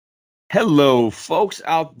Hello, folks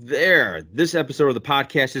out there. This episode of the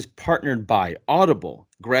podcast is partnered by Audible.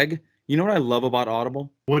 Greg, you know what I love about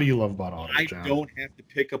Audible? What do you love about Audible, I John? don't have to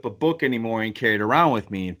pick up a book anymore and carry it around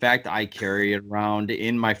with me. In fact, I carry it around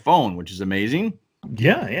in my phone, which is amazing.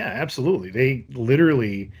 Yeah, absolutely. They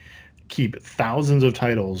literally keep thousands of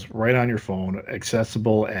titles right on your phone,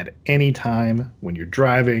 accessible at any time when you're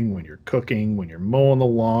driving, when you're cooking, when you're mowing the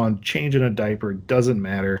lawn, changing a diaper, doesn't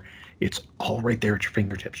matter. It's all right there at your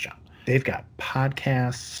fingertips, John. They've got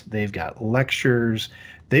podcasts, they've got lectures,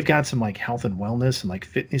 they've got some like health and wellness and like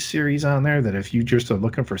fitness series on there that if you just are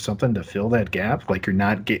looking for something to fill that gap, like you're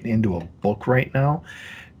not getting into a book right now,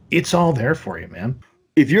 it's all there for you, man.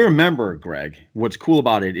 If you're a member, Greg, what's cool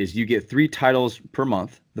about it is you get 3 titles per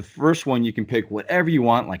month. The first one, you can pick whatever you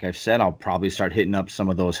want. Like I've said, I'll probably start hitting up some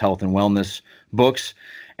of those health and wellness books.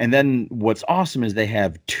 And then what's awesome is they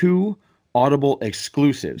have 2 Audible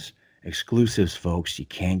exclusives. Exclusives, folks. You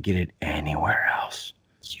can't get it anywhere else.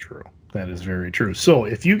 It's true. That is very true. So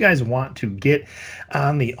if you guys want to get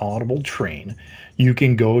on the Audible train, you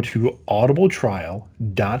can go to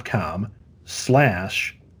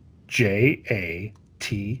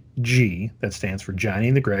audibletrial.com/JATG. That stands for Johnny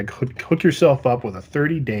and the Greg. Hook yourself up with a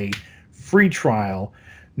 30-day free trial.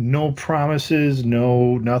 No promises,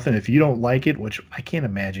 no nothing. If you don't like it, which I can't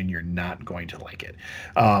imagine you're not going to like it,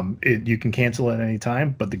 you can cancel at any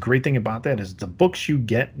time. But the great thing about that is the books you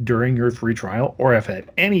get during your free trial, or if at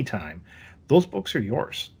any time, those books are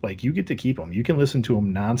yours. Like you get to keep them. You can listen to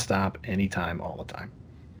them nonstop, anytime, all the time.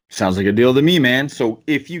 Sounds like a deal to me, man. So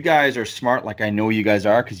if you guys are smart, like I know you guys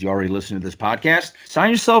are, because you already listen to this podcast,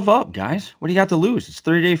 sign yourself up, guys. What do you got to lose? It's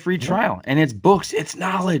 30-day free trial, and it's books, it's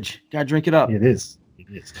knowledge. Gotta drink it up. It is. It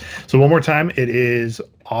is. So one more time, it is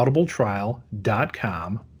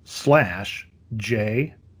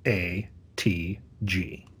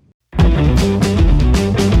audibletrial.com/JATG.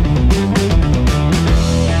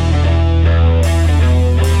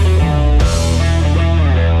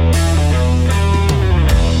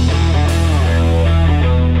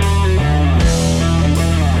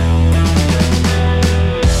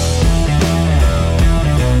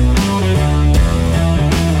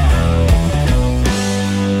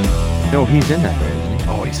 No, he's in that, though, isn't he?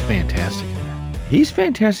 Oh, he's fantastic. He's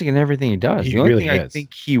fantastic in everything he does. He The only really thing I is.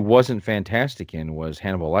 think he wasn't fantastic in was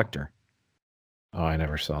Hannibal Lecter. Oh, I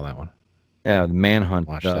never saw that one. Yeah, the Manhunt.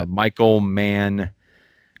 Watch that. Michael Mann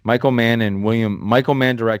and Michael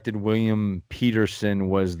Mann directed. William Peterson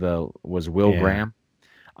was Will Yeah. Graham.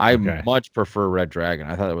 I Okay. much prefer Red Dragon.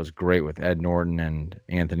 I thought it was great with Ed Norton and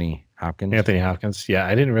Anthony Hopkins. Anthony Hopkins. Yeah,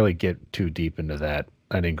 I didn't really get too deep into that.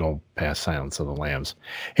 I didn't go past Silence of the Lambs.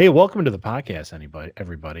 Hey, welcome to the podcast,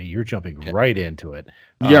 everybody. You're jumping right into it.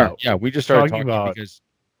 Yeah, we just started talking talking about- because.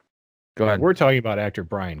 Go ahead. We're talking about actor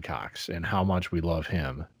Brian Cox and how much we love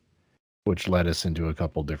him, which led us into a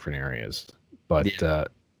couple different areas. But Just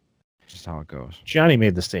how it goes. Johnny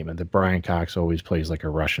made the statement that Brian Cox always plays like a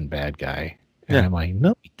Russian bad guy. And Yeah. I'm like,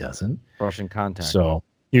 no, he doesn't. Russian Contact. So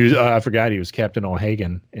he was, I forgot he was Captain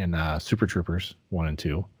O'Hagan in Super Troopers 1 and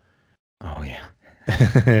 2. Oh yeah.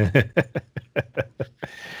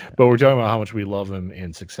 But we're talking about how much we love him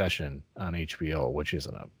in Succession on HBO, which is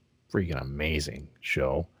a freaking amazing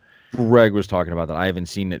show. Greg was talking about that. I haven't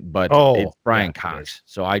seen it, but it's Brian Cox.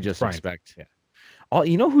 So I just Brian, expect. yeah.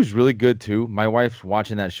 You know who's really good too? My wife's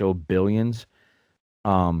watching that show Billions.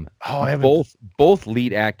 I haven't. Both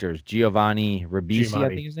lead actors, Giovanni Ribisi, I Giamatti.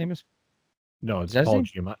 think his name is. No, it's Is that Paul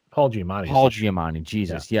his Giamatti. Paul Giamatti. Paul Giamatti.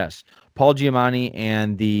 Jesus, yes. Paul Giamatti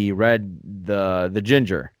and the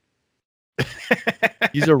ginger.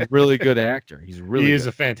 He's a really good actor. He is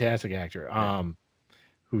a fantastic actor.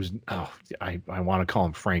 Who's I want to call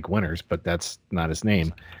him Frank Winters, but that's not his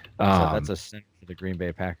name. That's a center for the Green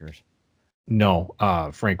Bay Packers. No,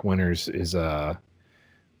 Frank Winters is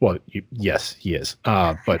yes, he is.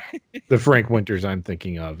 But the Frank Winters I'm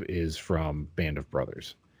thinking of is from Band of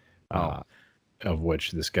Brothers, of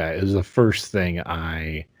which this guy is the first thing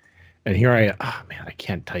and here I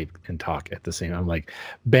can't type and talk at the same. I'm like,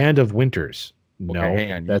 Band of Winters. No,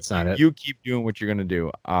 hang on. That's not it. You keep doing what you're gonna do.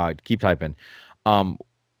 Keep typing.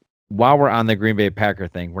 While we're on the Green Bay Packer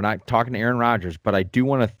thing, we're not talking to Aaron Rodgers, but I do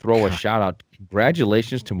want to throw a shout out.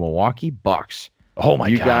 Congratulations to Milwaukee Bucks. Oh my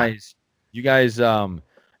God. You guys, I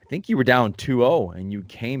think you were down 2-0 and you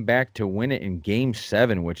came back to win it in Game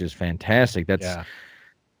 7, which is fantastic.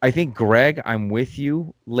 I think, Greg, I'm with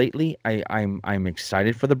you lately. I'm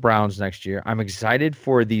excited for the Browns next year. I'm excited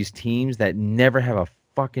for these teams that never have a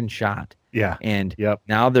fucking shot. Yeah. And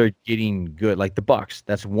now they're getting good. Like the Bucks.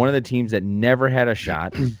 That's one of the teams that never had a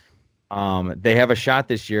shot. They have a shot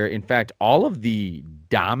this year. In fact, all of the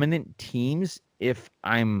dominant teams, if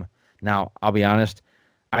I'm Now, I'll be honest,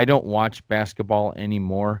 I don't watch basketball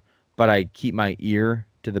anymore, but I keep my ear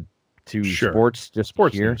to Sure. sports just to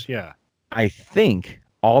Sports hear. news, yeah. I think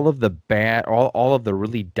all of the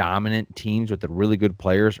really dominant teams with the really good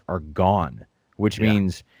players are gone, which Yeah.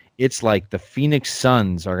 means it's like the Phoenix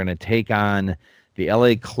Suns are going to take on the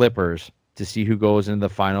LA Clippers to see who goes into the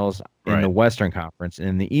finals in the Right. Western Conference. And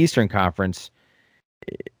in the Eastern Conference,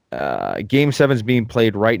 Game 7 is being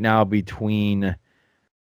played right now between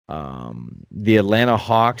the Atlanta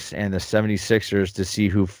Hawks and the 76ers to see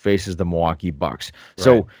who faces the Milwaukee Bucks. Right.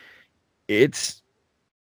 So it's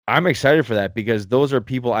I'm excited for that because those are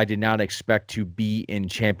people I did not expect to be in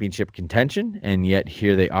championship contention, and yet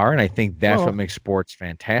here they are. And I think that's what Well, makes sports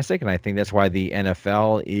fantastic. And I think that's why the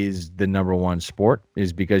NFL is the number one sport,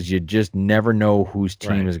 is because you just never know whose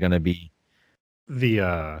team right. is going to be.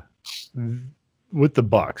 The with the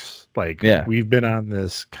Bucks, like Yeah, we've been on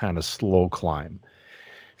this kind of slow climb.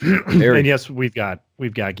 very. And yes, we've got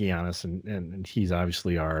Giannis and he's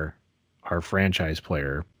obviously our franchise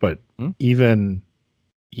player, but Hmm? even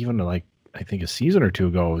like I think a season or two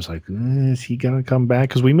ago, it was like, is he gonna come back?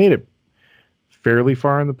 Because we made it fairly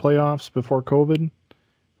far in the playoffs before COVID,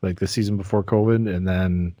 like the season before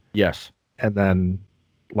COVID, Yes, and then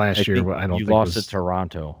I last year think I don't you think lost to was.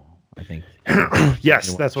 Toronto. I think they Yes, didn't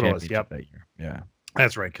win the that's what it was. championship Yep, that year. Yeah,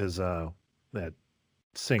 that's right. Because that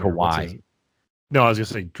singer, what's his? Kawhi. No, I was gonna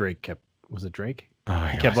say Drake kept. Was it Drake? Oh,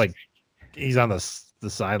 He kept yes. like he's on the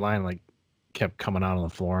sideline, like kept coming out on the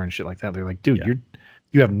floor and shit like that. They're like, dude, Yeah.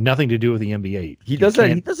 you have nothing to do with the NBA. He You does that.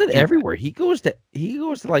 He can't does it do that. everywhere. He goes to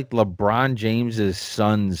like LeBron James's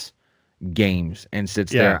son's games and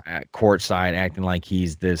sits Yeah, there at courtside acting like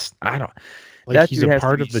he's this. I don't. like That he's dude a has to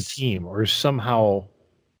part be. of the team or somehow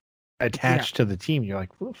Yeah, attached to the team. You're like,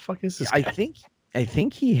 who the fuck is this I guy? think. I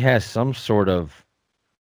think he has some sort of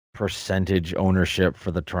percentage ownership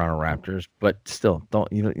for the Toronto Raptors, but still,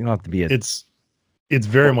 you don't have to be a It's it's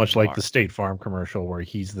very much like the mark. State Farm commercial where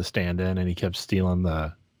he's the stand-in and he kept stealing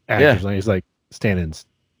the Yeah, actors. And he's like, stand-ins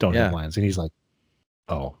don't have yeah. lines. And he's like,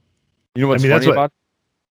 oh. You know I what's mean, that's funny what about?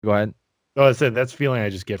 Go ahead. I said. That's the feeling I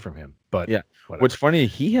just get from him. But Yeah. What's whatever. funny,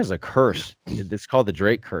 he has a curse. It's called the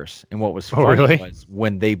Drake curse. And what was Oh, funny really? was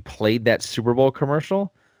when they played that Super Bowl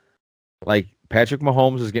commercial, like Patrick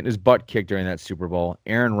Mahomes was getting his butt kicked during that Super Bowl.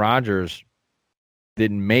 Aaron Rodgers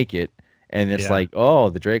didn't make it. And it's Yeah. like, oh,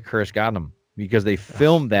 the Drake curse got him because they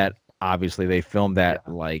filmed that. Obviously, they filmed that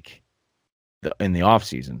Yeah. like in the off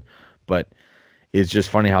season. But it's just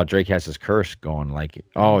funny how Drake has his curse going. Like,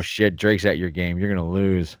 oh shit, Drake's at your game. You're gonna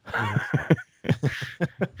lose.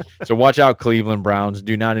 So watch out, Cleveland Browns.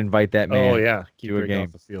 Do not invite that Oh man yeah. Keep to a Drake off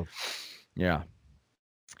game. the field. Yeah.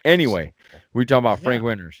 Anyway, we're talking about Yeah. Frank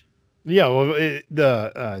Winters. Yeah. Well,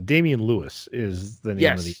 the Damian Lewis is the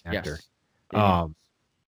name of the Yes, actor. yes. Damian.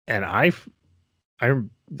 And I,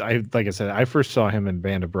 like I said, I first saw him in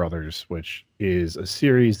Band of Brothers, which is a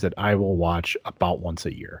series that I will watch about once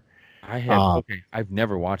a year. I have okay. I've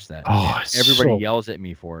never watched that. Oh, And it's everybody so yells at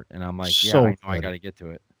me for it, and I'm like, yeah, so I know I good. got to get to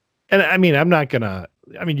it. And I mean, I'm not gonna.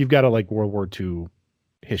 I mean, you've got to like World War II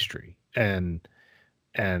history, and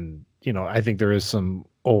I think there is some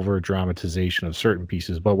over dramatization of certain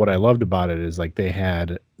pieces. But what I loved about it is like they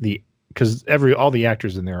had because all the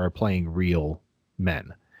actors in there are playing real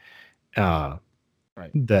men. Uh, Right.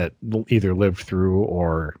 that either lived through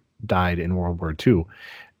or died in World War II.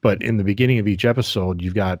 But in the beginning of each episode,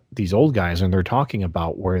 you've got these old guys and they're talking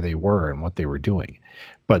about where they were and what they were doing.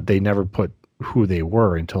 But they never put who they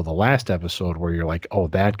were until the last episode where you're like, oh,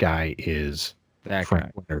 that guy is That Frank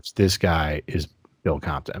guy. Winters. This guy is Bill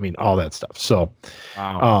Compton. I mean, all that stuff. So,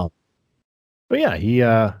 Wow. but yeah, he,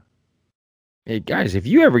 Hey guys, if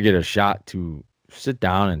you ever get a shot to sit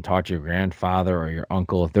down and talk to your grandfather or your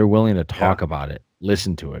uncle, if they're willing to talk about it,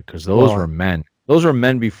 listen to it because those well, were men. Those were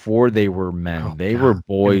men before they were men. oh They were God, in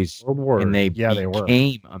boys, World War, and they yeah, they were.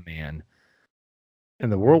 became a man.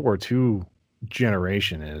 And the World War II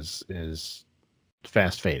generation is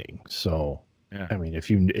fast fading. So, Yeah. I mean, if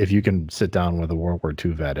you can sit down with a World War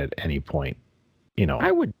II vet at any point,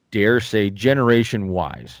 I would dare say, generation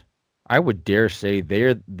wise, I would dare say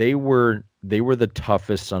they were the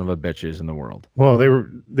toughest son of a bitches in the world. well, they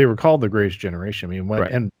were called the Greatest Generation. I mean,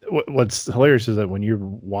 Right. what's hilarious is that when you're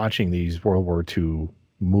watching these World War II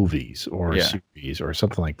movies or Yeah. series or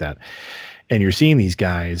something like that, and you're seeing these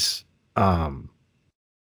guys,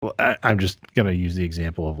 well, I'm just gonna use the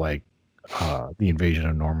example of like the invasion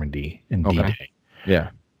of Normandy and Okay. D-Day. Yeah.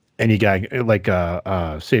 And you got like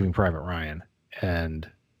Saving Private Ryan, and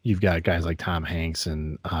you've got guys like Tom Hanks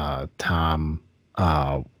and Tom.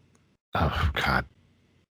 Oh God,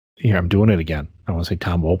 here, I'm doing it again. I want to say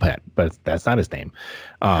Tom Wopat, but that's not his name.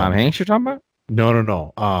 Tom Hanks you're talking about?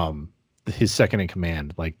 No. His second in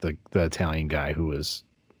command, like the Italian guy who was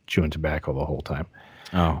chewing tobacco the whole time.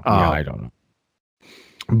 Oh, yeah, I don't know.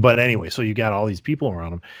 But anyway, so you got all these people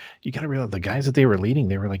around them. You got to realize the guys that they were leading,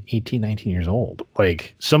 they were like 18, 19 years old.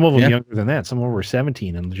 Like some of them younger than that. Some of them were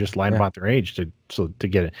 17 and just lied about their age to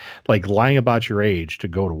get it. Like lying about your age to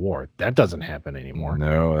go to war. That doesn't happen anymore.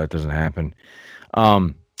 No, that doesn't happen.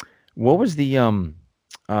 What was the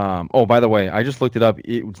oh, by the way, I just looked it up.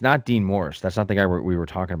 It's not Dean Morris. That's not the guy we were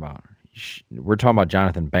talking about. We're talking about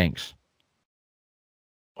Jonathan Banks.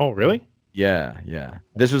 Oh, really? Yeah.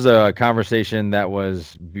 This was a conversation that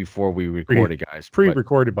was before we recorded, guys.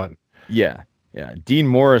 Pre-recorded button. Yeah. Dean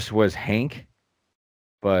Morris was Hank,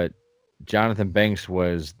 but Jonathan Banks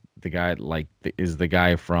was the guy, is the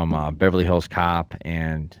guy from Beverly Hills Cop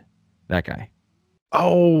and that guy.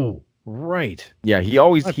 Oh, right. Yeah, he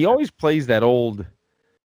always plays that old,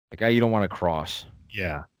 the guy you don't want to cross.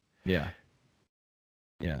 Yeah.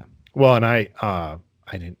 Well, and I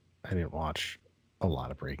didn't watch a lot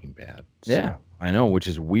of Breaking Bad. So. Yeah, I know, which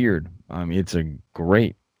is weird. It's a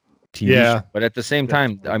great TV show, but at the same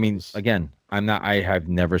time, I mean, again, I have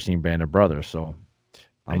never seen Band of Brothers, so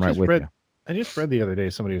I'm right with you. I just read the other day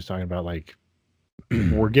somebody was talking about like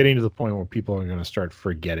we're getting to the point where people are going to start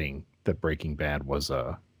forgetting that Breaking Bad was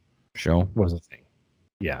a thing.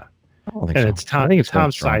 Yeah, it's Tom. I think it's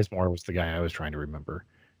Tom Sizemore was the guy I was trying to remember.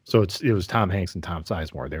 So it was Tom Hanks and Tom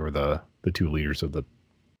Sizemore. They were the two leaders of the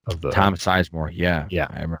Tom Sizemore. Yeah,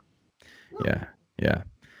 I remember. Yeah.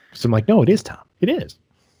 So I'm like, no, it is Tom. It is.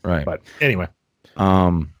 Right. But anyway,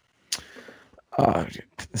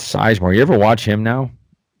 Sizemore. You ever watch him now?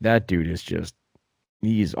 That dude is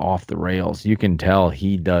he's off the rails. You can tell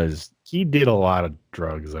he does. He did a lot of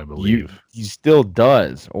drugs, I believe. He still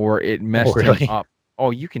does, or it messed him up. Oh,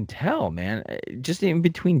 you can tell, man. Just in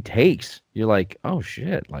between takes, you're like, oh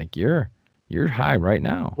shit, like you're high right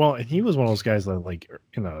now. Well, and he was one of those guys that, like,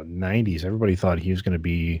 in the 90s, everybody thought he was going to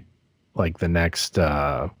be like the next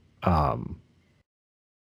motherfucker.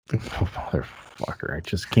 I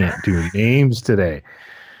just can't do names today.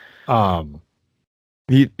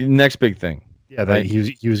 The next big thing. Yeah, that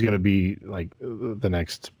he was going to be like the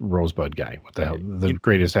next Rosebud guy. What the hell? The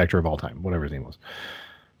greatest actor of all time, whatever his name was.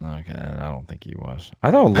 Okay, I don't think he was. I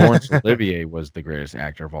thought Laurence Olivier was the greatest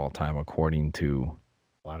actor of all time, according to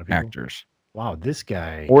a lot of people. Actors. Wow, this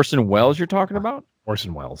guy. Orson Welles, you're talking about?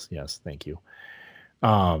 Orson Welles, yes, thank you.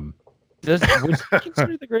 Was he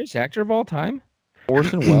considered the greatest actor of all time?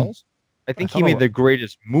 Orson Welles? I think he made the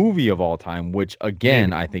greatest movie of all time, which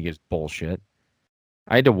again I think is bullshit.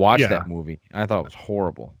 I had to watch that movie. I thought it was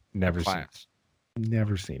horrible. Never seen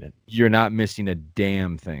it. You're not missing a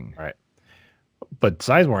damn thing. Right. But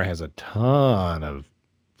Sizemore has a ton of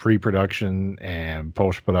pre-production and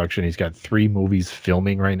post-production. He's got 3 movies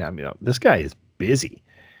filming right now. I mean, this guy is busy.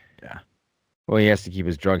 Yeah. Well, he has to keep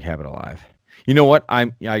his drug habit alive. You know what?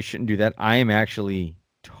 I shouldn't do that. I am actually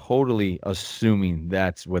totally assuming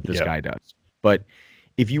that's what this guy does. But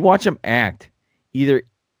if you watch him act, either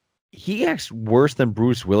he acts worse than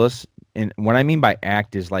Bruce Willis, and what I mean by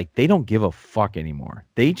act is like they don't give a fuck anymore.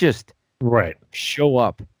 They just show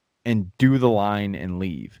up and do the line and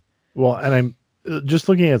leave. Well, and I'm just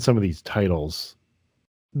looking at some of these titles.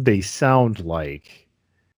 They sound like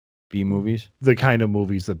B movies, the kind of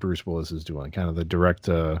movies that Bruce Willis is doing, kind of the direct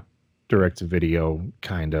to video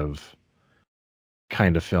kind of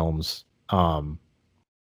films.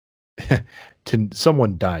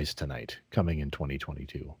 Someone Dies Tonight, coming in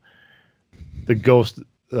 2022. The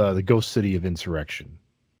Ghost City of Insurrection,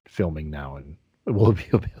 filming now, and will be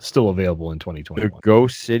still available in 2021. The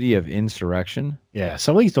Ghost City of Insurrection? Yeah,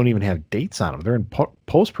 some of these don't even have dates on them. They're in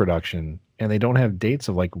post-production, and they don't have dates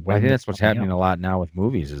of like when. I think that's what's happening a lot now with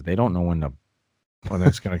movies, is they don't know when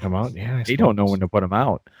that's going to come out. Yeah, they don't know when to put them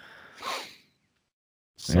out.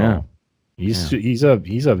 So, he's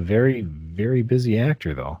a very, very busy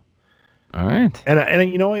actor, though. All right. And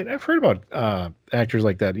you know, I've heard about actors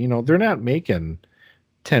like that. You know, they're not making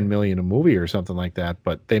 $10 million a movie or something like that,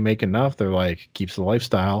 but they make enough. They're like, keeps the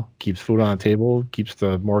lifestyle, keeps food on the table, keeps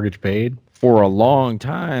the mortgage paid. For a long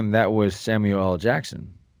time, that was Samuel L.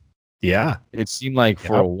 Jackson. Yeah. It seemed like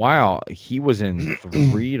for a while he was in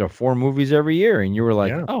 3 to 4 movies every year, and you were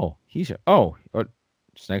like,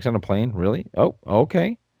 Snakes on a Plane, really? Oh,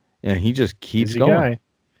 okay. And he just keeps going. Guy.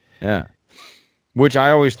 Yeah. Which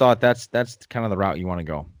I always thought that's kind of the route you want to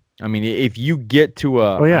go. I mean, if you get to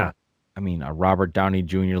a Robert Downey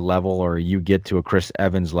Jr. level, or you get to a Chris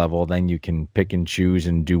Evans level, then you can pick and choose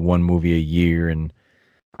and do one movie a year, and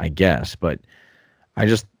I guess. But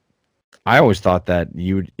I always thought that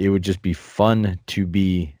it would just be fun to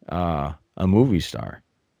be a movie star.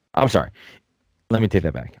 I'm sorry. Let me take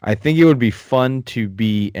that back. I think it would be fun to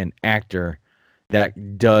be an actor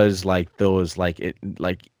that does like those like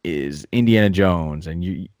is Indiana Jones, and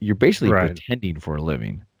you're basically Right. pretending for a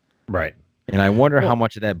living. Right. And I wonder how Well,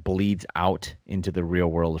 much of that bleeds out into the real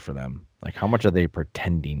world for them. Like how much are they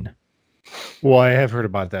pretending? well, I have heard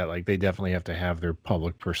about that. Like they definitely have to have their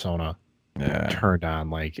public persona Yeah. turned on,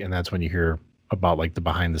 like, and that's when you hear about like the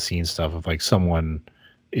behind the scenes stuff of like someone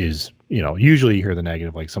is, usually you hear the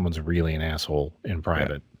negative, like someone's really an asshole in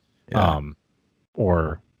private. Yeah.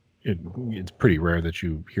 Or it's pretty rare that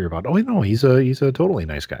you hear about, oh no, he's a totally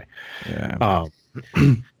nice guy. Yeah.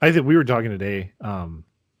 I think we were talking today. I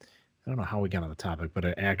don't know how we got on the topic, but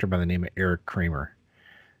an actor by the name of Eric Kramer,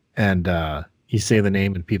 and you say the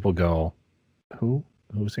name and people go,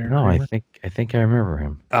 who's Eric No, Kramer? I think I remember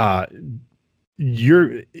him.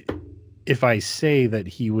 You're if I say that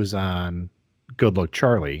he was on Good Luck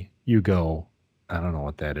Charlie, you go, I don't know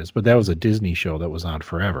what that is, but that was a Disney show that was on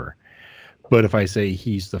forever. But if I say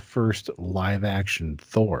he's the first live action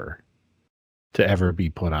Thor to ever be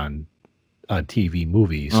put on a TV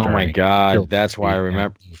movie, Oh my starring God, Phil that's why I Cosby and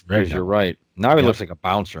remember. Lou Because Ferrigno. you're right. Now he Yep. looks like a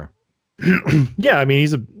bouncer. Yeah, I mean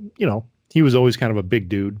he's he was always kind of a big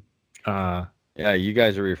dude. Yeah, you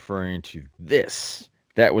guys are referring to this.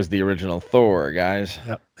 That was the original Thor, guys.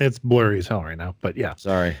 Yep, it's blurry as hell right now, but yeah.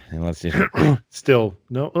 Sorry. And let's see. Still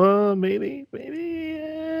no, maybe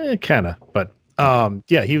kind of, but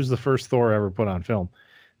yeah, he was the first Thor ever put on film.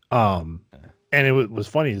 And it was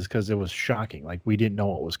funny is because it was shocking. Like we didn't know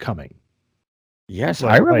what was coming. Yes,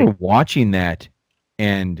 Like- I remember like- watching that,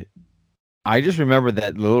 and I just remember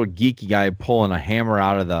that little geeky guy pulling a hammer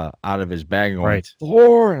out of his bag and going, Right.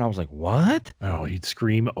 Thor, and I was like, what? Oh, he'd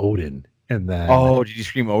scream Odin, and then Oh, did you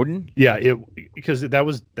scream Odin? yeah, because that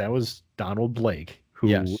was Donald Blake, who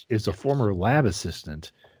is Yes. a former lab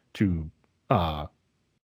assistant to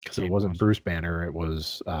because it wasn't Bruce Banner, it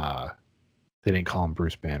was they didn't call him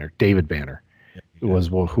Bruce Banner, David Banner. It was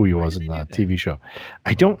who he was in the TV show.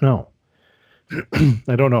 I don't know.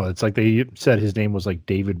 I don't know. It's like they said his name was like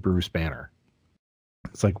David Bruce Banner.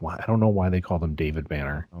 It's like why I don't know why they called him David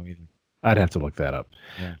Banner. Oh, either. I'd have to look that up.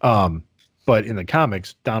 Yeah. But in the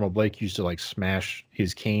comics, Donald Blake used to like smash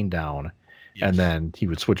his cane down, and then he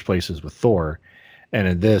would switch places with Thor. And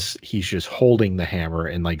in this, he's just holding the hammer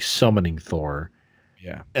and like summoning Thor.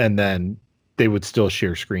 Yeah. And then they would still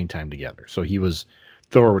share screen time together. So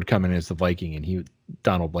Thor would come in as the Viking, and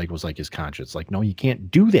Donald Blake was like his conscience, like, no, you can't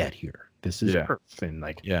do that here. This is Yeah. Earth, and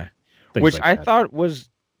like, Yeah. things Which like I that. thought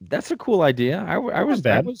that's a cool idea. I was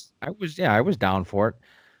bad. I was down for it.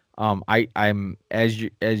 I'm as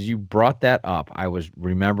you brought that up, I was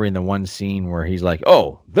remembering the one scene where he's like,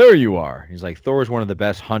 "Oh, there you are." He's like, "Thor's one of the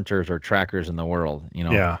best hunters or trackers in the world."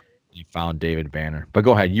 Yeah. He found David Banner. But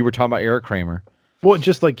go ahead. You were talking about Eric Kramer. Well,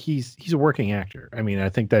 just like he's a working actor. I mean, I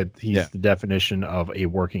think that he's Yeah. the definition of a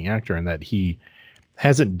working actor, and that he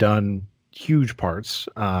hasn't done huge parts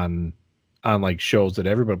on like shows that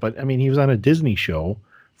everybody. But I mean, he was on a Disney show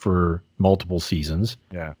for multiple seasons,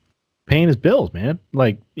 Yeah. paying his bills, man.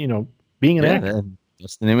 Like being an actor,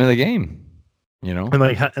 That's the name of the game. and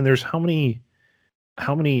like, and there's how many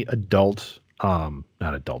adult, not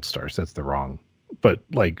adult stars. That's the wrong, but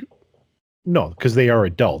like, no, because they are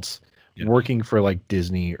adults. Yeah. Working for like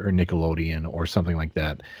Disney or Nickelodeon or something like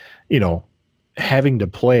that, having to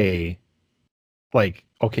play like,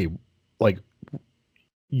 okay, like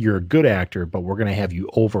you're a good actor, but we're going to have you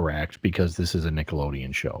overact because this is a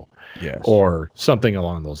Nickelodeon show Yes. or something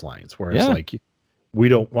along those lines. Whereas Yeah. like, we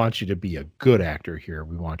don't want you to be a good actor here.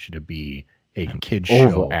 We want you to be a kid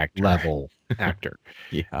show Over-actor. level actor.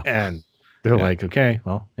 yeah. And they're Yeah. like, okay,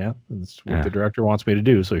 well, yeah, that's what Yeah. the director wants me to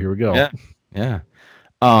do. So here we go. Yeah. Yeah.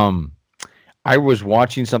 I was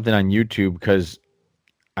watching something on YouTube because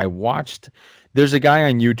there's a guy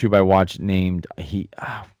on YouTube I watched named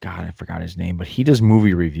oh God, I forgot his name, but he does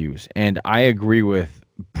movie reviews. And I agree with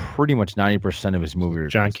pretty much 90% of his movie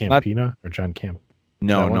reviews. John Not- Campina or John Camp.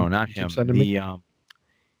 No, that no, one not you keep him. sending me?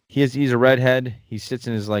 He's a redhead. He sits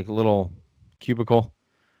in his like little cubicle.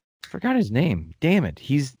 Forgot his name. Damn it.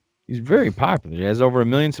 He's very popular. He has over 1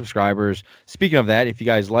 million subscribers. Speaking of that, if you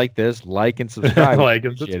guys like this, like and subscribe. Like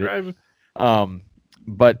and Appreciate it. subscribe.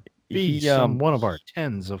 But Be he one of our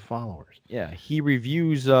tens of followers. yeah, he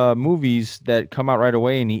reviews movies that come out right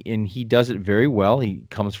away, and he does it very well. He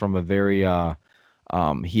comes from a very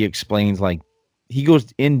he explains, like, he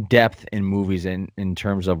goes in depth in movies in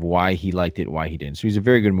terms of why he liked it, why he didn't. So he's a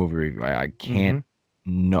very good movie reviewer. I can't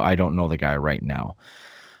I don't know the guy right now.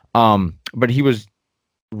 But he was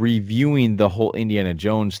reviewing the whole Indiana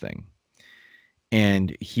Jones thing.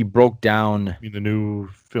 and he broke down. I mean, the new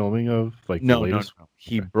filming of like the No. latest.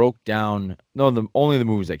 He Okay. broke down. No, only the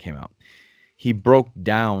movies that came out. He broke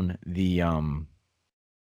down the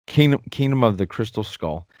Kingdom of the Crystal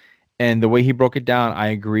Skull, and the way he broke it down, I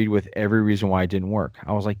agreed with every reason why it didn't work.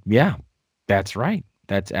 I was like, yeah, that's right.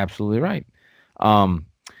 That's absolutely right. Um,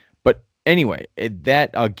 but anyway, that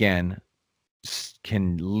again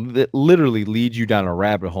can literally lead you down a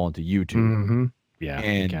rabbit hole into YouTube. Mm-hmm. Yeah, it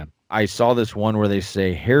And can. I saw this one where they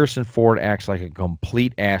say Harrison Ford acts like a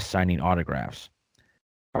complete ass signing autographs.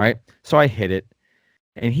 All right. So I hit it,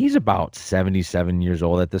 and he's about 77 years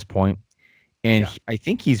old at this point, and Yeah. I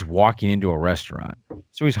think he's walking into a restaurant.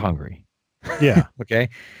 So he's hungry. Yeah. Okay.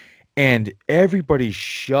 And everybody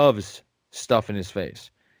shoves stuff in his face.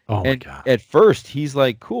 Oh my And God. at first he's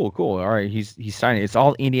like, cool. All right. He's signing. It's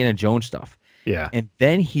all Indiana Jones stuff. Yeah. And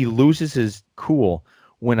then he loses his cool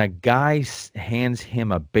when a guy hands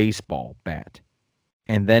him a baseball bat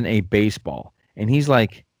and then a baseball. And he's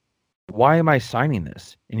like, why am I signing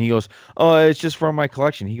this? And he goes, oh, it's just for my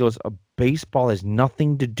collection. He goes, a baseball has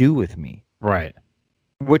nothing to do with me. Right.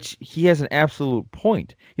 Which he has an absolute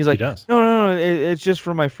point. He's like, does. no, it's just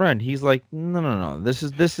for my friend. He's like, no. This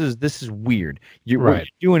is weird. What Right.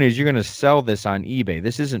 you're doing is you're gonna sell this on eBay.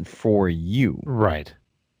 This isn't for you. Right.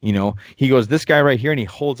 You know, he goes, this guy right here, and he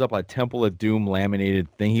holds up a Temple of Doom laminated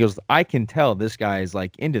thing. He goes, I can tell this guy is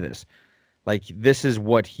like into this. Like, this is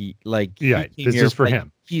what he like. Yeah, he this is for like,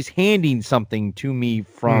 him. He's handing something to me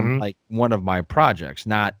from Mhm. like one of my projects,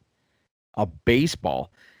 not a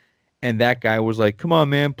baseball. And that guy was like, come on,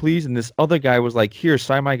 man, please. And this other guy was like, here,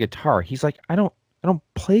 sign my guitar. He's like, I don't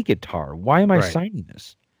play guitar. Why am I Right. signing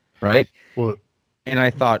this? Right. Well, And I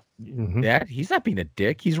thought mhm. that he's not being a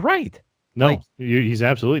dick. He's right. No, like- he's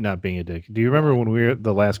absolutely not being a dick. Do you remember when we were at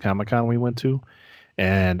the last Comic-Con we went to?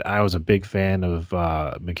 And I was a big fan of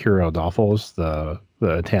Mikuro Adolfo's, the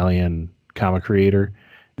Italian comic creator.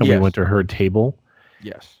 And we Yes. went to her table.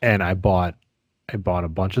 Yes. And I bought a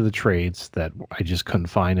bunch of the trades that I just couldn't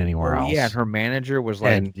find anywhere else. Yeah, and her manager was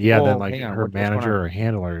like, and yeah, "Whoa, then like hang on, her what's going manager on?" or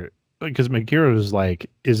handler, because Mikiro was like,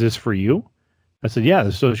 "Is this for you?" I said, "Yeah."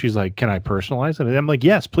 So she's like, "Can I personalize it?" And I'm like,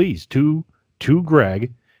 "Yes, please." To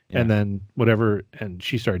Greg, Yeah. and then whatever. And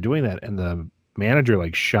she started doing that, and the manager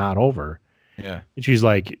like shot over, Yeah. and she's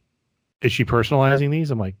like, "Is she personalizing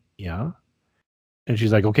these?" I'm like, "Yeah." And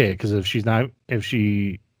she's like, "Okay, because if she's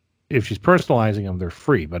personalizing them, they're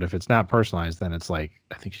free. But if it's not personalized, then it's like,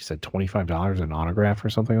 I think she said $25 an autograph or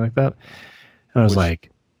something like that." And I was like,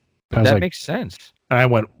 That makes sense. and I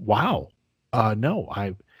went, wow, no,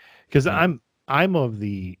 because Yeah. I'm of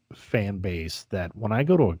the fan base that when I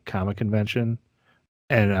go to a comic convention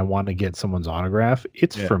and I want to get someone's autograph,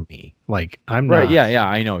 it's Yeah. for me. Like I'm Right. not, Yeah.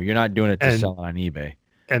 I know. You're not doing it to And- sell on eBay.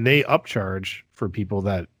 and they upcharge for people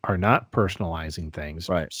that are not personalizing things,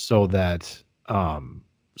 Right. So that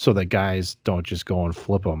guys don't just go and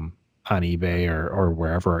flip them on eBay or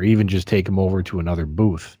wherever, or even just take them over to another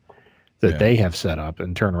booth that Yeah. they have set up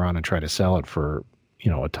and turn around and try to sell it for,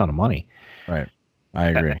 a ton of money. Right. I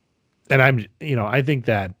agree. And I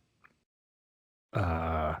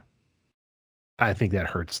think that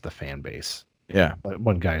hurts the fan base Yeah.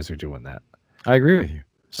 when guys are doing that. I agree with you.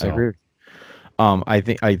 So, I agree with you. I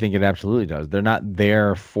think it absolutely does. They're not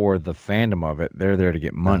there for the fandom of it. They're there to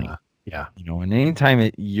get money. Yeah. And anytime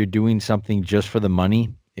you're doing something just for the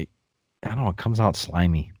money, I don't know, it comes out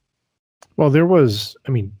slimy. Well, there was,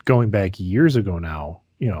 going back years ago now,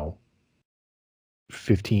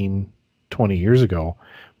 15, 20 years ago,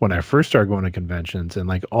 when I first started going to conventions, and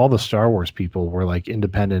like all the Star Wars people were like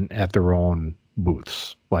independent at their own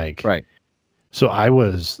booths. Like, Right. So I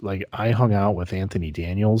hung out with Anthony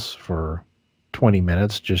Daniels for 20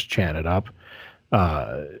 minutes, just chatted up.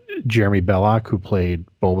 Jeremy Belloc, who played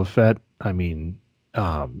Boba Fett,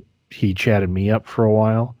 he chatted me up for a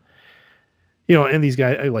while. And these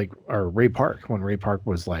guys are Ray Park, when Ray Park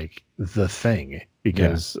was like the thing,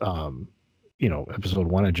 because episode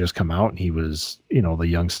 1 had just come out and he was, the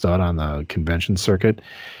young stud on the convention circuit.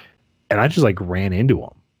 And I just like ran into him.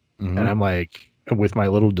 Mhm. And I'm like, with my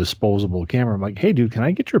little disposable camera, I'm like, "Hey dude, can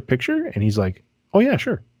I get your picture?" And he's like, "Oh yeah,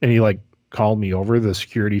 sure." And he like called me over. The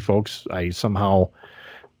security folks, I somehow,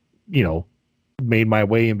 made my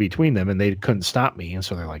way in between them, and they couldn't stop me. And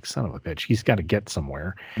so they're like, "Son of a bitch, he's got to get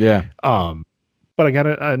somewhere." Yeah. But I got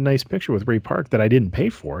a nice picture with Ray Park that I didn't pay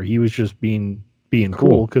for. He was just being cool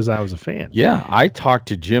Cool. because I was a fan. Yeah. I talked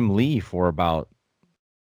to Jim Lee for about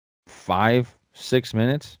 5-6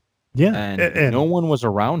 minutes, Yeah. and no one was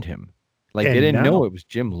around him. Like, they and didn't now- know it was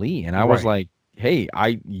Jim Lee. And I was Right. like, hey,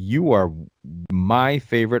 you are my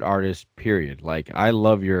favorite artist, period. Like, I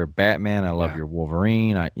love your Batman. I love Yeah. your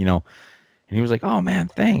Wolverine. And he was like, "Oh man,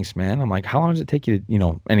 thanks, man." I'm like, "How long does it take you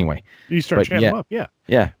to, anyway?" You start But chatting them up, yeah.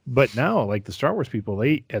 yeah, But now, like the Star Wars people,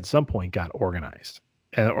 they at some point got organized,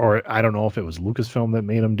 or I don't know if it was Lucasfilm that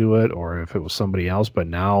made them do it, or if it was somebody else. But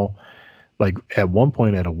now, like at one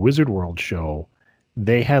point at a Wizard World show,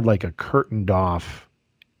 they had like a curtained off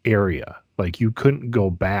area, like you couldn't go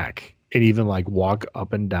back and even like walk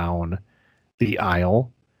up and down the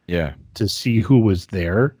aisle yeah, to see who was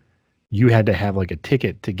there. You had to have like a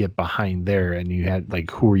ticket to get behind there, and you had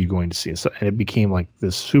like, who are you going to see? So, and it became like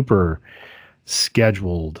this super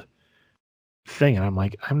scheduled thing. And I'm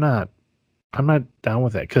like, I'm not down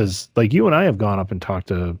with that, because like you and I have gone up and talked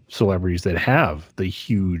to celebrities that have the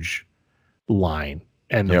huge line,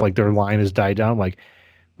 and yep, like their line has died down. Like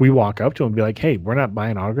we walk up to them and be like, hey, we're not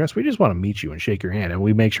buying autographs. We just want to meet you and shake your hand. And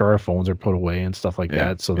we make sure our phones are put away and stuff like yeah,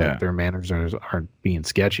 that, so yeah, that their managers aren't being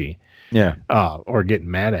sketchy yeah, or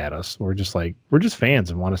getting mad at us. We're just like, we're just fans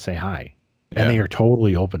and want to say hi. And yeah, they are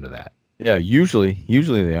totally open to that. yeah. Usually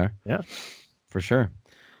they are. Yeah. For sure.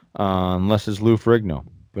 Unless it's Lou Ferrigno.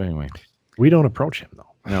 But anyway, We don't approach him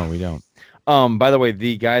though. no, we don't. By the way,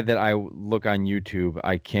 the guy that I look on YouTube,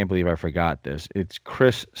 I can't believe I forgot this. It's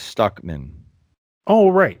Chris Stuckman. Oh,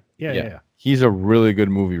 right. Yeah. He's a really good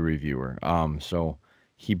movie reviewer. So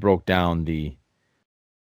he broke down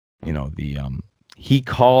he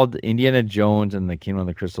called Indiana Jones and the Kingdom of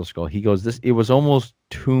the Crystal Skull. He goes, it was almost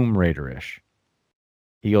Tomb Raider-ish.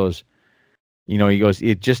 He goes,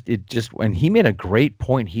 it just, and he made a great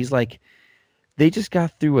point. He's like, they just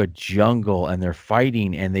got through a jungle and they're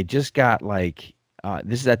fighting, and they just got like,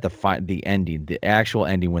 this is at the ending, the actual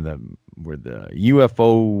ending where the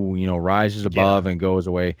UFO, rises above and goes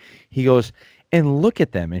away. He goes, and look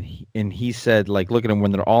at them. And he said, like, look at them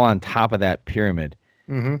when they're all on top of that pyramid.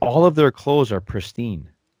 Mm-hmm. All of their clothes are pristine.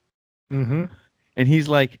 Mm-hmm. And he's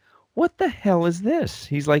like, what the hell is this?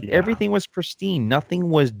 He's like, everything was pristine. Nothing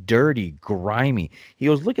was dirty, grimy. He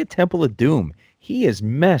goes, look at Temple of Doom. He is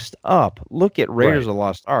messed up. Look at Raiders of the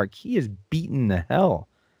Lost Ark. He is beaten to hell.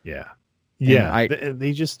 Yeah. And Yeah.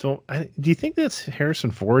 They just don't. Do you think that's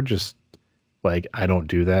Harrison Ford just like, I don't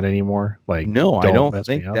do that anymore? Like, no, I don't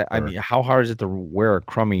think up, that. I mean, how hard is it to wear a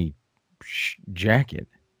crummy jacket?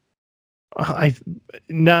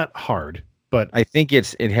 Not hard, but I think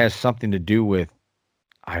it has something to do with,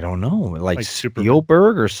 I don't know, like Superman,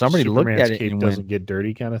 Spielberg or somebody Superman's looked at it cape and doesn't get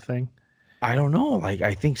dirty kind of thing. I don't know. Like,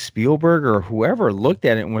 I think Spielberg or whoever looked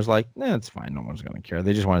at it and was like, nah, it's fine. No one's going to care.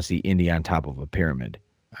 They just want to see Indy on top of a pyramid.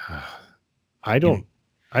 I don't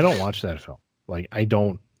watch that film. Like,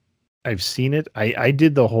 I've seen it. I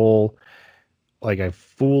did the whole, like, I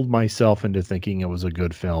fooled myself into thinking it was a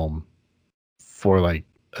good film for like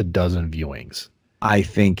a dozen viewings. I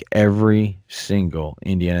think every single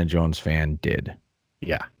Indiana Jones fan did.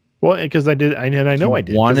 Yeah. Well, because I did. I know I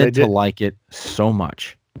did. Wanted to like it so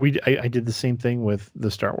much. I did the same thing with the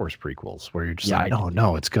Star Wars prequels, where you're just like,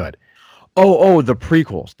 no, it's good. Oh, the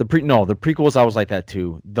prequels. The prequels, I was like that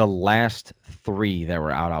too. The last 3 that were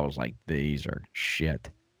out, I was like, these are shit.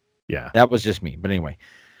 Yeah. That was just me. But anyway,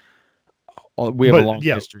 we have a long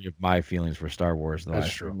history of my feelings for Star Wars, the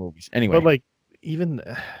last 3 movies. Anyway. But like, even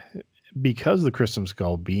because the Crystal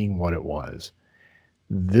Skull being what it was,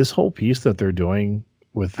 this whole piece that they're doing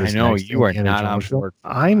with this, I know you are not on board.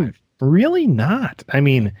 I'm really not. I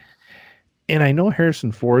mean, and I know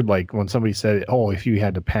Harrison Ford, like when somebody said, oh, if you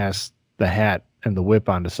had to pass the hat and the whip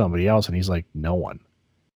on to somebody else, and he's like, no one.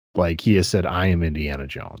 Like, he has said, I am Indiana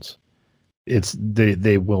Jones. It's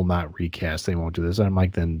they will not recast. They won't do this. And I'm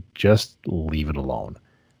like, then just leave it alone.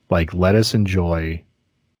 Like, let us enjoy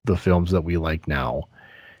the films that we like now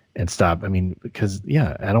and stop. I mean, because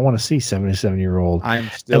I don't want to see 77-year-old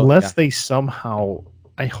unless they somehow,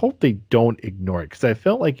 I hope they don't ignore it, because I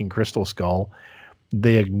felt like in Crystal Skull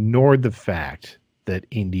they ignored the fact that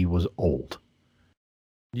Indy was old.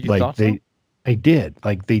 I did.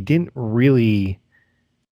 Like, they didn't really,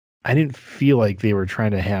 I didn't feel like they were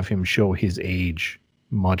trying to have him show his age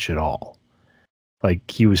much at all. Like,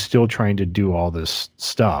 he was still trying to do all this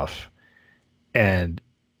stuff. And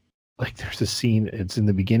like, there's a scene, it's in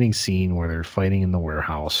the beginning scene where they're fighting in the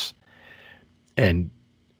warehouse and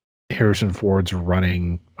Harrison Ford's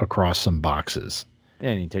running across some boxes.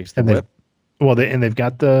 And he takes the whip. They've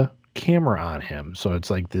got the camera on him. So it's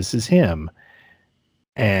like, this is him.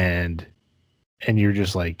 And you're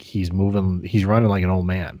just like, he's running like an old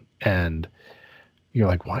man. And you're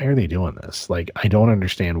like, why are they doing this? Like, I don't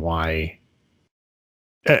understand why.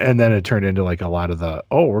 And then it turned into like a lot of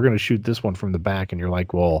we're going to shoot this one from the back. And you're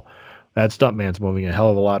like, well, that stuntman's moving a hell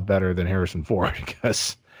of a lot better than Harrison Ford,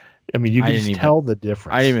 because, I mean, you can just tell the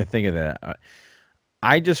difference. I didn't even think of that.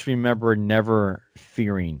 I just remember never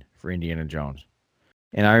fearing for Indiana Jones.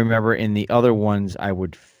 And I remember in the other ones, I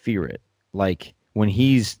would fear it. Like when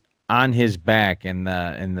he's on his back in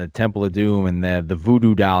the Temple of Doom, and the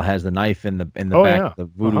voodoo doll has the knife in the back of the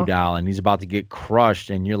voodoo doll, and he's about to get crushed,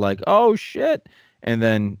 and you're like, oh shit! And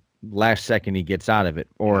then last second he gets out of it.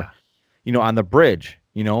 Or, on the bridge,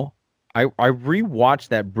 I rewatched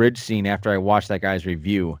that bridge scene after I watched that guy's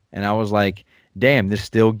review, and I was like, damn, this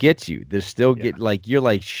still gets you. This still get like, you're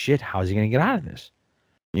like, shit, how's he gonna get out of this?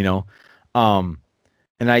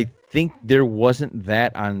 And I think there wasn't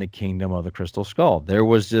that on the Kingdom of the Crystal Skull. There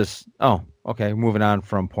was just, oh, okay, moving on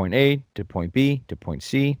from point A to point B to point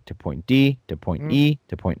C to point D to point E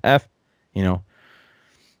to point F,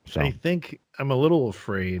 So I think I'm a little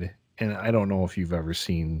afraid, and I don't know if you've ever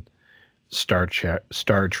seen Star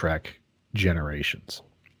Trek Generations,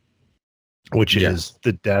 which is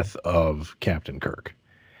the death of Captain Kirk,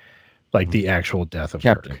 like the actual death of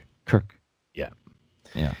Captain Kirk.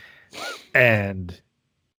 Yeah. And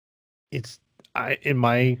in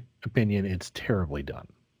my opinion, it's terribly done.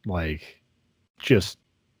 Like, just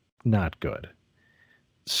not good.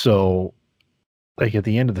 So, like, at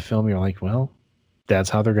the end of the film, you're like, well, that's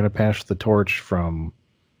how they're going to pass the torch from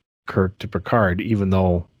Kirk to Picard, even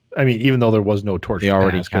though there was no torch. They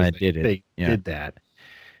already kind of did it. They did that.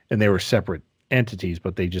 And they were separate entities,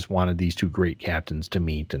 but they just wanted these two great captains to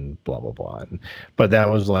meet and blah, blah, blah. But that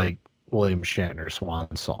was like William Shatner's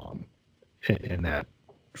swan song in that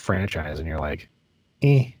franchise, and you're like,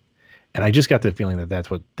 And I just got the feeling that that's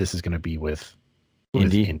what this is going to be with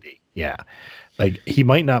Indy. Yeah, like he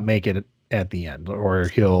might not make it at the end, or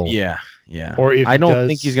he'll. Yeah. Or if I don't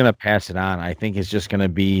think he's going to pass it on. I think it's just going to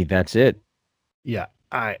be that's it. Yeah,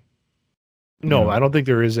 I don't think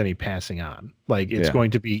there is any passing on. Like it's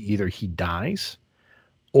going to be either he dies,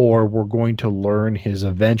 or we're going to learn his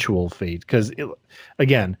eventual fate. Because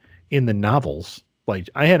again, in the novels. Like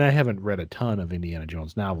I haven't read a ton of Indiana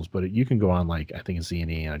Jones novels, but you can go on I think it's the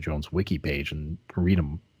Indiana Jones wiki page and read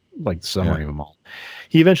them, like the summary of them all.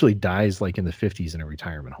 He eventually dies in the 50s in a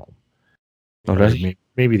retirement home. Oh, does he?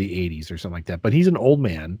 Maybe the 80s or something like that. But he's an old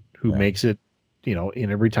man who makes it,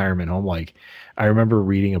 in a retirement home. Like I remember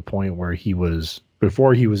reading a point where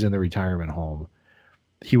before he was in the retirement home,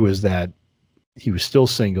 he was still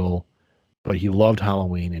single, but he loved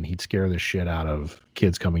Halloween and he'd scare the shit out of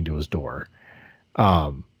kids coming to his door.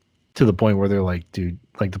 To the point where they're like, dude,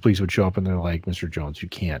 like the police would show up and they're like, Mr. Jones, you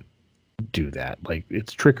can't do that. Like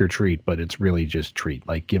it's trick or treat, but it's really just treat.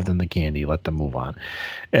 Like give them the candy, let them move on.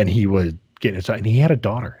 And he would get inside, and he had a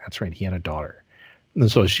daughter. That's right. He had a daughter.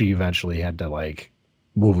 And so she eventually had to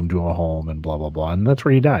move him to a home and blah, blah, blah. And that's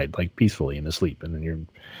where he died, peacefully in his sleep. And then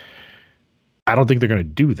I don't think they're going to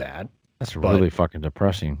do that. That's really fucking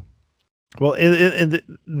depressing. Well, and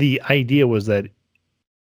the idea was that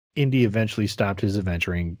Indy eventually stopped his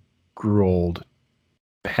adventuring, grew old,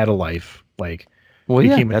 had a life. That's what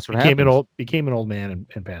happens. Became an old man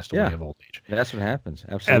and passed away of old age. That's what happens.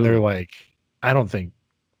 Absolutely. And they're like, I don't think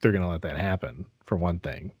they're going to let that happen, for one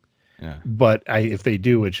thing. Yeah. But if they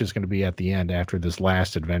do, it's just going to be at the end after this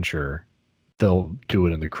last adventure. They'll do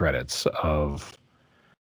it in the credits of,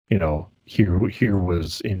 here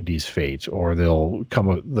was Indy's fate, or the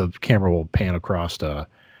camera will pan across a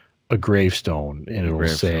gravestone, and it will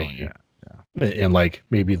say, and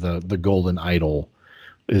maybe the golden idol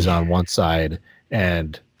is on one side,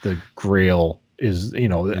 and the Grail is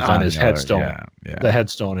on his headstone. The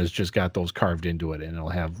headstone has just got those carved into it, and it'll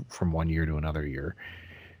have from one year to another year.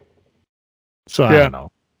 So I don't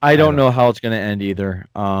know. I don't know how it's going to end either.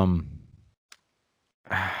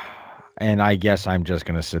 And I guess I'm just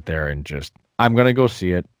going to sit there and I'm going to go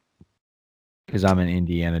see it because I'm an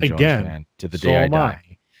Indiana Jones fan to the day I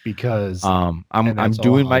die. Because I'm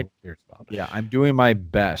doing my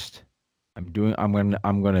best. I'm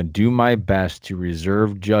going to do my best to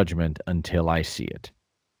reserve judgment until I see it.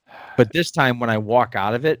 But this time when I walk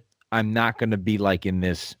out of it, I'm not going to be in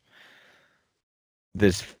this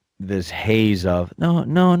haze of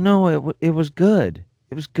no, it was good.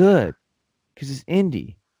 It was good because it's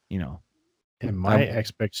Indy, And my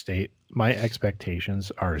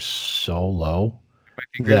expectations are so low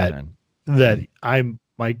that I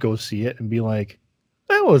might go see it and be like,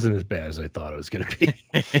 that wasn't as bad as I thought it was going to be,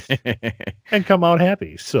 and come out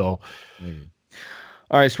happy. So,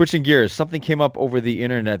 all right, switching gears. Something came up over the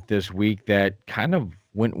internet this week that kind of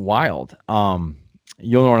went wild.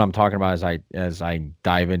 You'll know what I'm talking about as I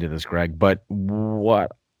dive into this, Greg. But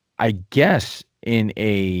what I guess in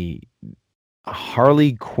a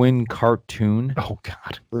Harley Quinn cartoon,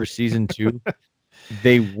 for season 2,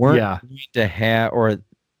 they weren't going to have, or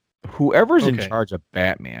whoever's in charge of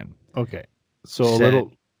Batman. Okay.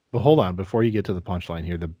 So But hold on, before you get to the punchline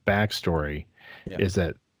here, the backstory is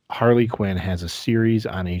that Harley Quinn has a series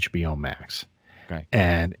on HBO Max. Okay.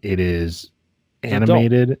 And it is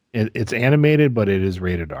animated. It's animated, but it is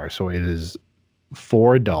rated R. So it is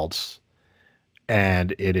for adults,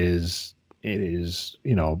 and it is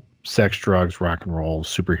sex, drugs, rock and roll,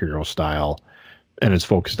 superhero style, and it's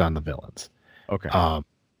focused on the villains. Okay.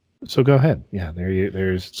 So go ahead. Yeah,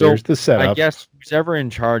 there's the setup. I guess who's ever in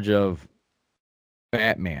charge of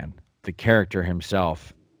Batman, the character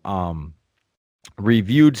himself,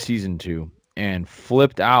 reviewed season 2 and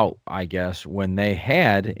flipped out, I guess, when they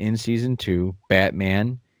had in season 2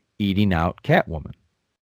 Batman eating out Catwoman.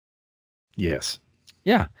 Yes.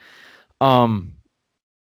 Yeah.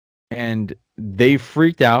 And they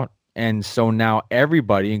freaked out, and so now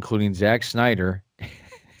everybody, including Zack Snyder,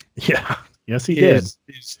 yeah, yes, he is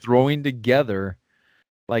throwing together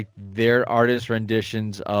like their artist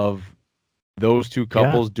renditions of those two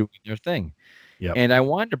couples doing their thing. Yeah. And I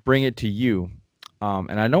wanted to bring it to you,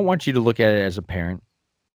 and I don't want you to look at it as a parent.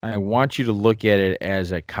 I want you to look at it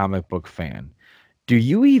as a comic book fan. Do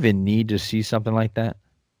you even need to see something like that?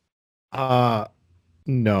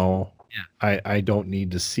 No. Yeah. I don't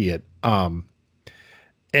need to see it.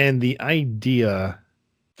 And the idea,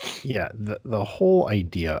 the whole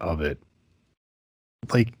idea of it,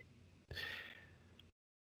 like,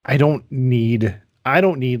 I don't need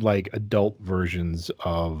like adult versions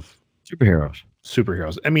of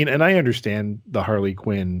superheroes. I mean, and I understand the Harley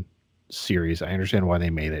Quinn series. I understand why they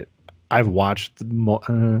made it. I've watched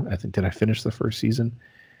I think, did I finish the first season?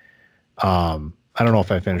 I don't know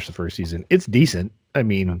if I finished the first season. It's decent. I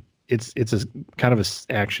mean, it's a kind of a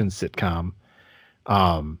action sitcom.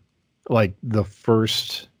 Like the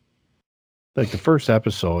first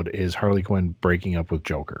episode is Harley Quinn breaking up with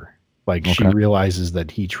Joker. Like, she realizes that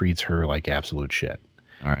he treats her like absolute shit.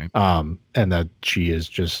 All right. And that she is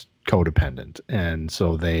just codependent. And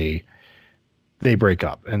so they break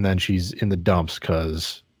up, and then she's in the dumps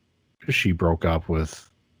because she broke up with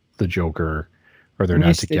the Joker, or they're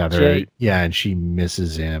not together. Yeah. And she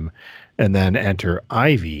misses him. And then enter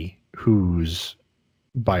Ivy, who's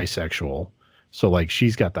bisexual. So, like,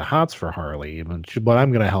 she's got the hots for Harley, but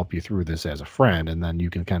I'm going to help you through this as a friend. And then you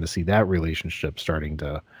can kind of see that relationship starting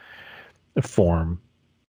to form.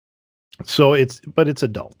 So it's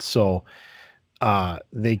adult. So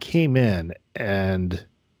they came in, and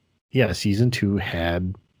season 2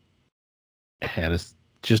 had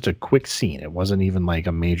just a quick scene. It wasn't even like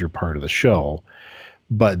a major part of the show.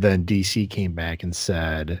 But then DC came back and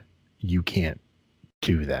said, you can't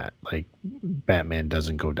do that. Like, Batman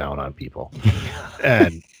doesn't go down on people.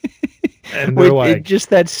 and they're wait, like, just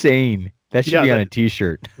that saying that should be on a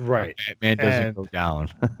t-shirt, right? Batman doesn't go down.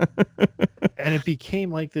 And it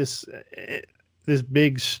became like this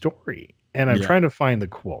big story. And I'm trying to find the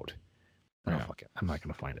quote. Oh, fuck it, I'm not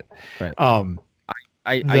going to find it. Right.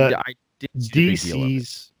 I did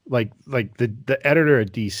DC's like the editor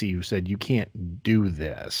at DC who said, you can't do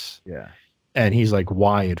this. Yeah. And he's like,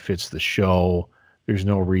 why? It fits the show. There's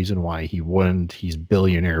no reason why he wouldn't. He's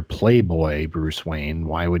billionaire playboy Bruce Wayne.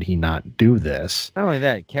 Why would he not do this? Not only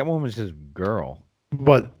that, Catwoman's his girl.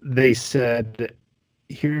 But they said,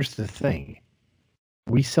 here's the thing.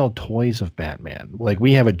 We sell toys of Batman. Like,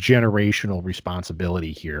 we have a generational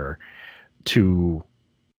responsibility here to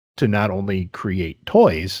not only create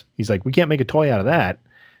toys. He's like, we can't make a toy out of that.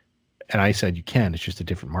 And I said, you can. It's just a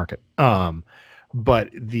different market. But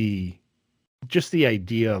the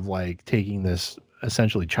idea of, like, taking this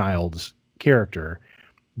essentially child's character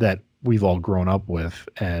that we've all grown up with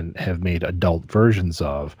and have made adult versions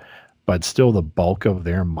of, but still the bulk of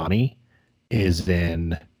their money is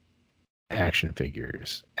in action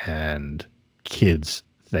figures and kids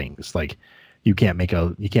things. Like, you can't make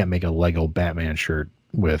a Lego Batman shirt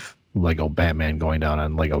with Lego Batman going down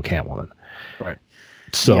on Lego Catwoman. Right.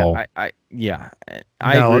 So I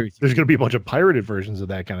agree with there's going to be a bunch of pirated versions of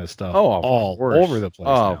that kind of stuff all over the place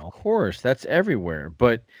now. Of course, that's everywhere.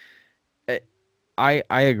 But I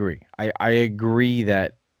agree. I agree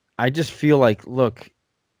that I just feel like, look,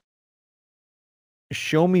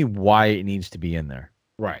 show me why it needs to be in there.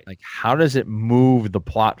 Right. Like, how does it move the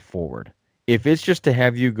plot forward? If it's just to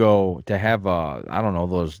have you go to have I don't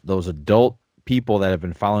know, those adult people that have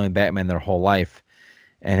been following Batman their whole life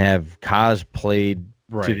and have cosplayed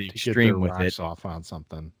to the extreme with it off on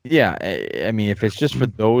something. Yeah, I mean, if it's just for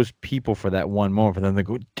those people for that one moment, for them to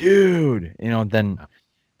go, dude, then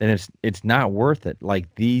it's not worth it.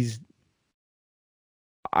 Like, these,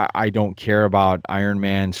 I don't care about Iron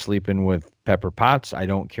Man sleeping with Pepper Potts. I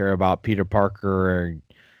don't care about Peter Parker,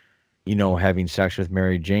 having sex with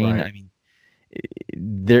Mary Jane. Right. I mean,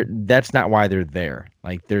 that's not why they're there.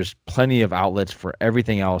 Like there's plenty of outlets for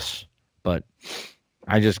everything else, but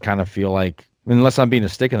I just kind of feel like unless I'm being a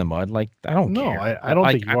stick in the mud, like I don't No, care. I don't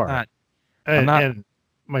Like, think you are. I'm not. And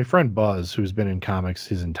my friend Buzz, who's been in comics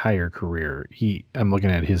his entire career, I'm looking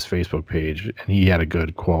at his Facebook page, and he had a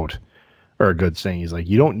good quote or a good saying. He's like,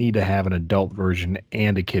 "You don't need to have an adult version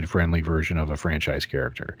and a kid-friendly version of a franchise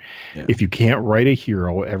character. Yeah. If you can't write a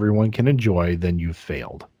hero everyone can enjoy, then you've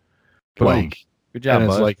failed." Boom. Like, Good job, and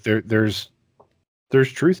it's Buzz. like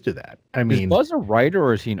there's truth to that. I mean, is Buzz a writer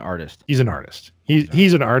or is he an artist? He's an artist.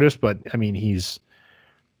 He's an artist, but I mean, he's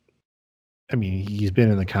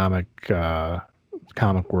been in the comic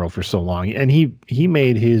world for so long, and he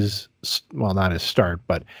made his, well, not his start,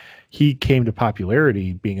 but he came to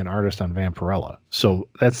popularity being an artist on Vampirella. So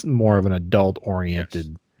that's more of an adult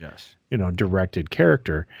oriented, yes, directed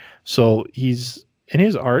character. So he's in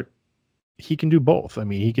his art, he can do both. I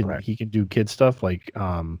mean, he can do kid stuff. Like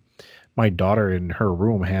my daughter in her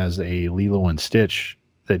room has a Lilo and Stitch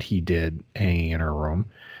that he did hanging in her room.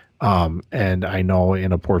 And I know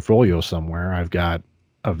in a portfolio somewhere, I've got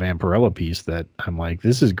a Vampirella piece that I'm like,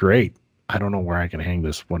 this is great. I don't know where I can hang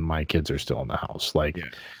this when my kids are still in the house. Like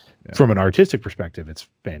from an artistic perspective, it's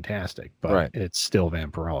fantastic, but it's still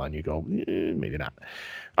Vampirella, and you go, maybe not.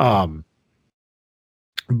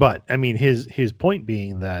 But I mean, his point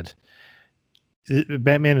being that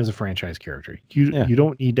Batman is a franchise character. You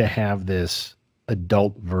don't need to have this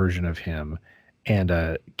adult version of him and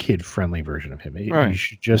a kid-friendly version of him. You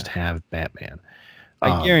should just have Batman.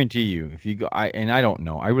 I guarantee you, if you go, I don't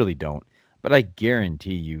know, I really don't, but I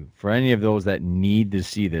guarantee you, for any of those that need to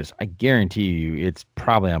see this, I guarantee you, it's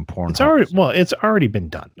probably on Pornhub. It's already been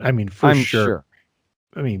done. I mean, I'm sure.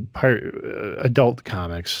 I mean, adult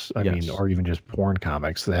comics. I mean, or even just porn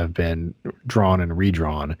comics that have been drawn and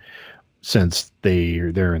redrawn since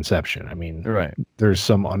their inception. I mean, there's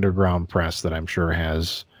some underground press that I'm sure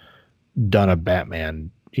has done a Batman,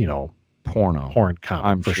 porn comic.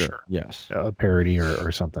 I'm for sure. Yes, a parody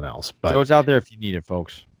or something else. But so it's out there if you need it,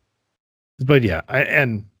 folks. But yeah, I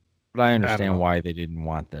understand why they didn't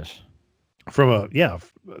want this. And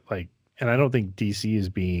I don't think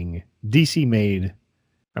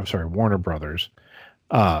Warner Brothers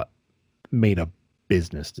made a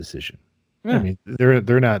business decision. I mean,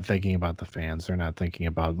 they're not thinking about the fans. They're not thinking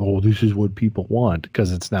about, this is what people want,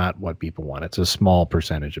 because it's not what people want. It's a small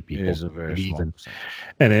percentage of people. It is a very small percentage.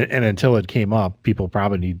 And until it came up, people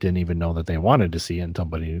probably didn't even know that they wanted to see it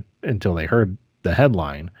until they heard the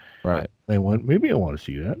headline. Right. They went, maybe I want to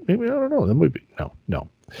see that. Maybe I don't know. That might be no.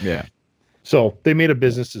 Yeah. So they made a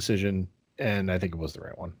business decision, and I think it was the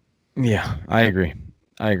right one. Yeah, I agree.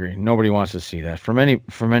 Nobody wants to see that from any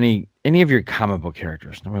of your comic book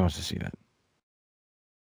characters. Nobody wants to see that.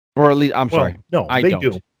 Or at least, sorry. No, I they don't.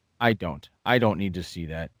 do. I don't. I don't need to see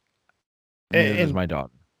that. And is my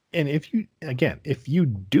dog. And if you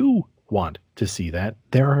do want to see that,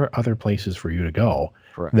 there are other places for you to go.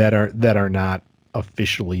 Correct. that are not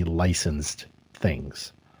officially licensed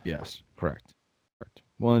things. Yes, correct.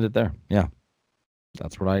 We'll end it there. Yeah,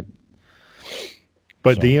 that's what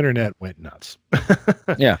But the internet went nuts.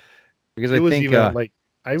 Yeah, because I think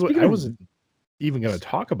I wasn't even going to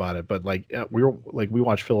talk about it, but we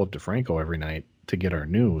watch Philip DeFranco every night to get our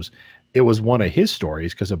news. It was one of his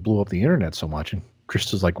stories because it blew up the internet so much, and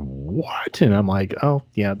Krista's like, "What?" And I'm like, "Oh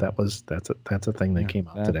yeah, that's a thing that came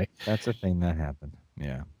out today. That's a thing that happened."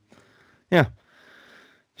 Yeah.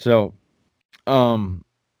 So,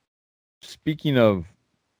 speaking of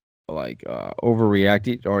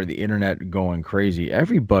overreacting or the internet going crazy,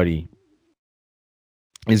 everybody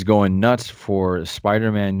is going nuts for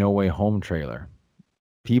Spider-Man No Way Home trailer.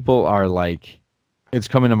 People are like, it's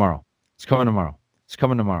coming tomorrow. It's coming tomorrow. It's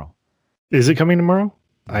coming tomorrow. Is it coming tomorrow?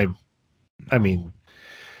 I mean,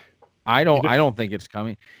 I don't think it's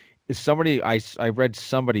coming. It's somebody, I read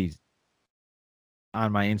somebody on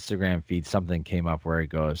my Instagram feed, something came up where it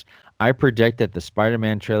goes, I predict that the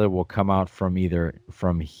Spider-Man trailer will come out from either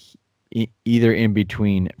in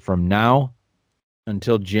between from now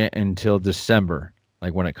until December,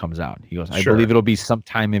 like when it comes out. He goes, I believe it'll be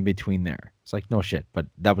sometime in between there. It's like, no shit, but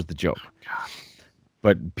that was the joke.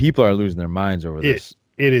 But people are losing their minds over this.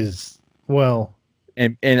 It is, well,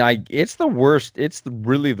 and it's the worst. It's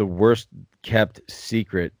really the worst kept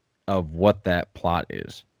secret of what that plot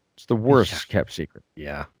is. It's the worst kept secret.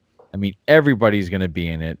 Yeah. I mean, everybody's going to be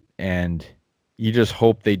in it, and you just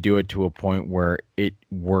hope they do it to a point where it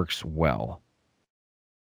works well.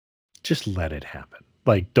 Just let it happen.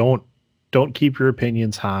 Like, don't keep your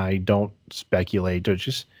opinions high. Don't speculate. Don't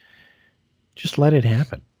just let it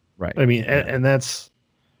happen. Right. I mean, and that's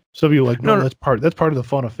So people are like, No, no, no. that's part of the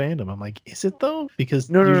fun of fandom. I'm like, is it though? Because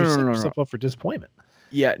No, you're no, just no, setting no, no. yourself up for disappointment.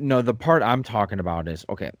 Yeah, no, the part I'm talking about is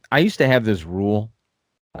okay. I used to have this rule.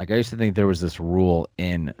 Like I used to think there was this rule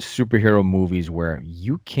in superhero movies where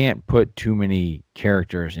you can't put too many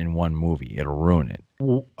characters in one movie. It'll ruin it.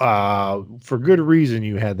 For good reason,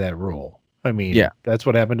 you had that rule. I mean, Yeah. that's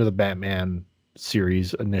what happened to the Batman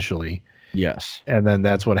series initially, Yes. and then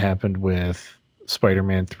that's what happened with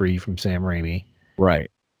Spider-Man 3 from Sam Raimi. Right.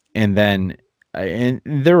 And then and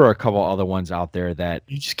there were a couple other ones out there that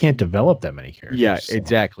You just can't develop that many characters. yeah, so.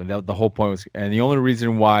 exactly. The whole point was, and the only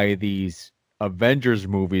reason why these Avengers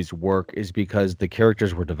movies work is because the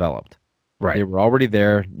characters were developed. Right. They were already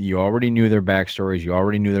there. You already knew their backstories. You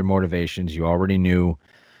already knew their motivations. You already knew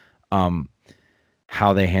um,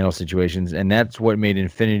 how they handle situations. And that's what made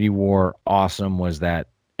Infinity War awesome was that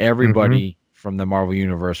everybody from the Marvel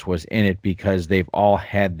Universe was in it because they've all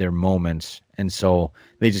had their moments. And so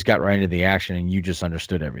they just got right into the action and you just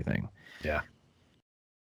understood everything. Yeah.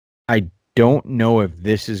 I don't know if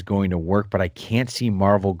this is going to work, but I can't see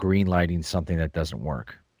Marvel greenlighting something that doesn't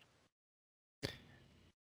work.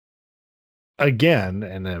 Again,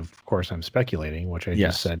 and of course I'm speculating, which I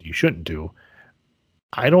Yes. just said you shouldn't do.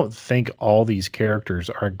 I don't think all these characters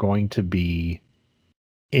are going to be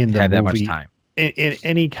in the Had that much movie time. in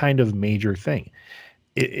any kind of major thing.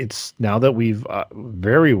 It's now that we've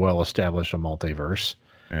very well established a multiverse.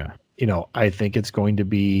 Yeah. You know, I think it's going to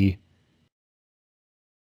be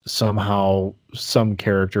somehow some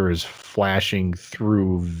character is flashing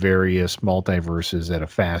through various multiverses at a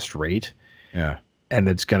fast rate. Yeah. And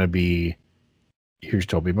it's going to be, here's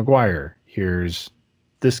Tobey Maguire, here's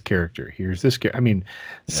this character, here's this character. I mean,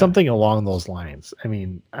 something along those lines. I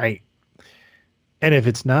mean, and if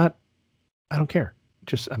it's not, I don't care.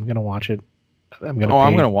 Just, I'm going to watch it. I'm going to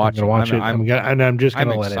I'm going to watch it. I'm just going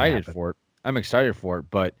to let it happen. For it. I'm excited for it,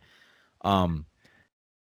 but I'm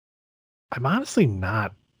honestly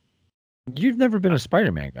not. You've never been a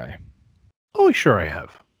Spider-Man guy. Oh, sure I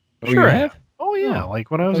have. Oh, sure you I have? have. Oh yeah,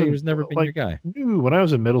 like when I was He was never been your guy. When I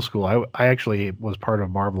was in middle school, I actually was part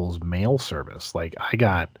of Marvel's mail service. Like I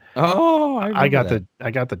got the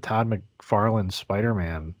Todd McFarlane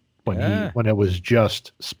Spider-Man when it was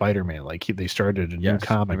just Spider-Man. Like they started a new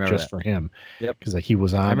comic just for him. Yep, because like he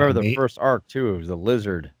was on. I remember the first arc too. It was the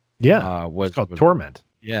Lizard. Yeah, was called Torment.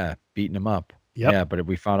 Yeah, beating him up. Yep. Yeah, but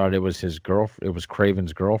we found out it was his girl. It was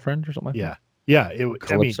Craven's girlfriend or something like that. Yeah.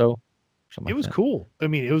 Calypso. It was cool. I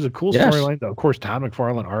mean, it was a cool storyline. Of course, Todd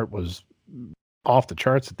McFarlane art was off the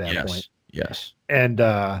charts at that point. Yes. And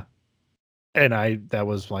that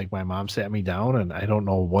was like my mom sat me down, and I don't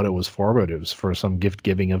know what it was for, but it was for some gift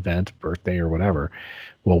giving event, birthday or whatever.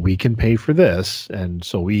 Well, we can pay for this, and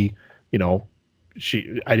so we, I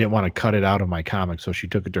didn't want to cut it out of my comic, so she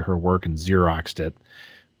took it to her work and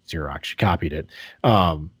she copied it.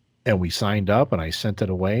 And we signed up and I sent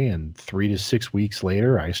it away. And 3 to 6 weeks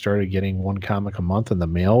later, I started getting one comic a month in the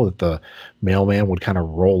mail that the mailman would kind of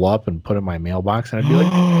roll up and put in my mailbox. And I'd be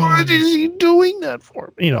like, what is he doing that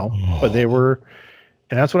for? But they were,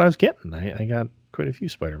 and that's what I was getting. I got quite a few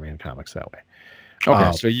Spider-Man comics that way.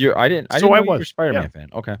 Okay. So I didn't know you were a Spider-Man fan.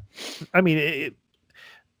 Okay. I mean,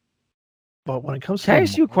 but when it comes Can I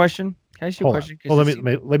ask you a question? Well,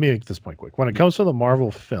 let me make this point quick. When it comes to the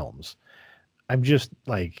Marvel films, I'm just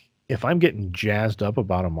like, if I'm getting jazzed up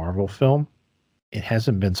about a Marvel film, it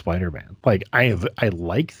hasn't been Spider-Man. Like I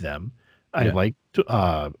like them. I like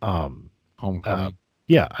Homecoming.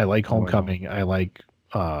 I like Homecoming. I like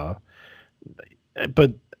but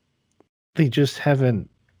they just haven't.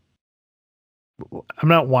 I'm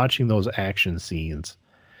not watching those action scenes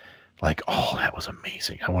like, oh, that was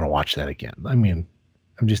amazing. I want to watch that again. I mean,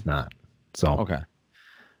 I'm just not. So okay.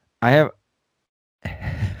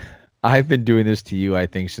 I've been doing this to you, I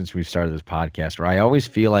think, since we started this podcast, where I always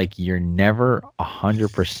feel like you're never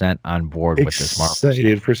 100% on board with this Marvel.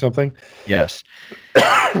 Excited for something? Yes.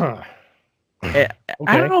 I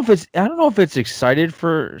don't know if it's excited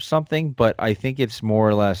for something, but I think it's more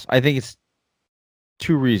or less. I think it's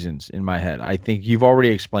two reasons in my head. I think you've already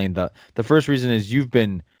explained the first reason is you've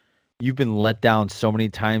been let down so many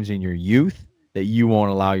times in your youth that you won't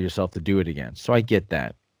allow yourself to do it again. So I get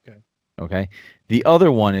that. Okay. The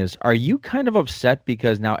other one is, are you kind of upset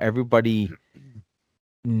because now everybody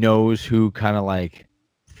knows who kind of like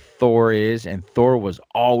Thor is, and Thor was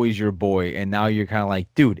always your boy, and now you're kind of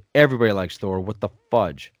like, dude, everybody likes Thor. What the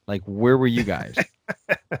fudge? Like, where were you guys?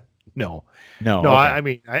 No. Okay. I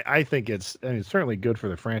mean, I think it's certainly good for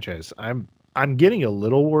the franchise. I'm getting a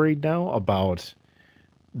little worried now about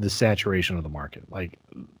the saturation of the market. Like,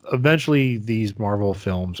 eventually, these Marvel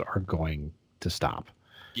films are going to stop.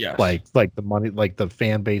 Yes. Like the money, like the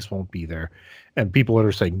fan base won't be there. And people that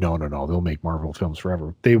are saying, no, they'll make Marvel films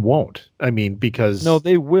forever. They won't. I mean, because No,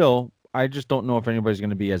 they will. I just don't know if anybody's going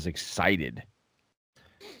to be as excited.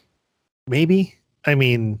 maybe, I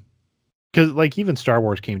mean, because like even Star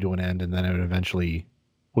Wars came to an end and then it eventually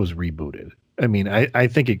was rebooted. I mean, I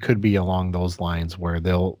think it could be along those lines where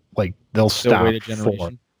they'll stop wait a for.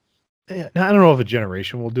 generation. I don't know if a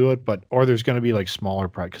generation will do it, but or there's going to be like smaller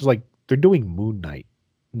projects because like they're doing Moon Knight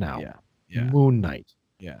now. Yeah. Moon Knight.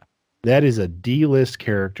 Yeah. That is a D-list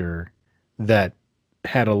character that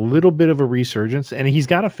had a little bit of a resurgence, and he's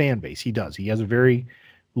got a fan base. He does. He has a very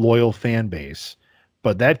loyal fan base,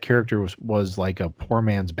 but that character was like a poor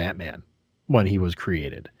man's Batman when he was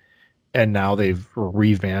created, and now they've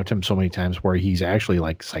revamped him so many times where he's actually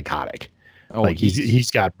like psychotic. Oh, Like he's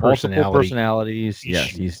got multiple personality personalities. Yes,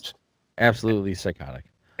 issues. he's absolutely psychotic.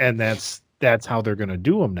 And that's how they're going to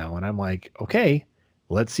do him now. And I'm like, okay,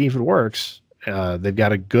 let's see if it works. They've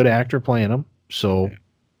got a good actor playing him, so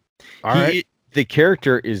all right. The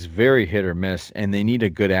character is very hit or miss, and they need a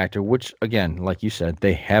good actor. Which, again, like you said,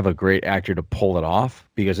 they have a great actor to pull it off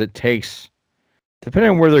because it takes,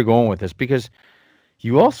 depending on where they're going with this, because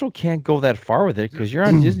you also can't go that far with it because you're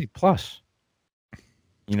on Disney Plus.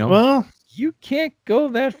 You know, Well, you can't go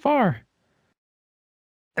that far.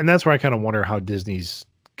 and that's where I kind of wonder how Disney's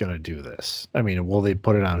gonna do this. I mean, will they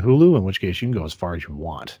put it on Hulu? In which case, you can go as far as you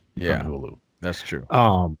want from Hulu. That's true.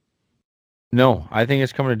 No, I think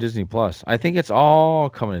it's coming to Disney Plus. I think it's all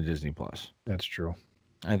coming to Disney Plus. That's true.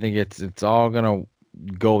 I think it's all gonna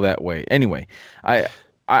go that way. Anyway,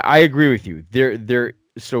 I agree with you.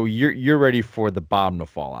 So you're ready for the bottom to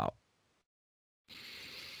fall out,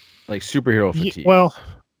 like superhero fatigue. Well,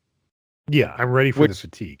 yeah, I'm ready for the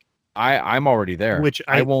fatigue. I'm already there. Which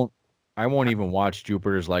I won't even watch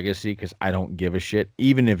Jupiter's Legacy because I don't give a shit,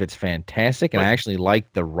 even if it's fantastic. And I actually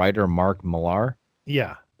like the writer Mark Millar.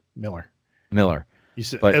 Yeah, Miller. You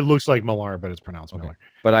said, it looks like Millar, but it's pronounced Miller.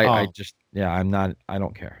 But I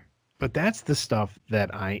don't care. But that's the stuff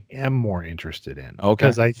that I am more interested in. Okay.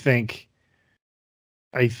 Because I think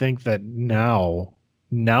that now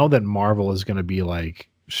that Marvel is going to be like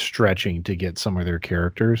stretching to get some of their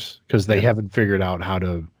characters because they haven't figured out how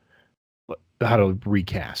to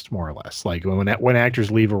recast, more or less. Like when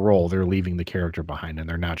actors leave a role, they're leaving the character behind and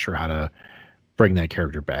they're not sure how to bring that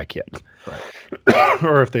character back yet. Right.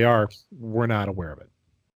 Or if they are, we're not aware of it.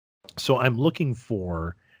 So I'm looking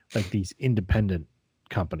for like these independent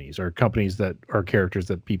companies or companies that are characters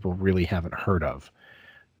that people really haven't heard of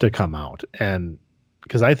to come out. And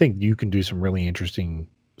because I think you can do some really interesting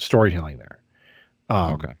storytelling there.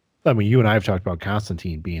 Okay. I mean, you and I have talked about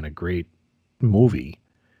Constantine being a great movie,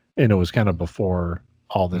 and it was kind of before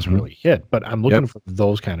all this really hit. But I'm looking for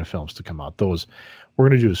those kind of films to come out. Those, we're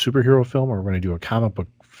going to do a superhero film, or we're going to do a comic book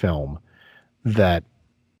film that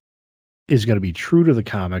is going to be true to the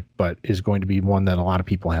comic, but is going to be one that a lot of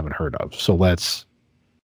people haven't heard of. So let's,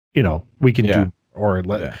 we can do, or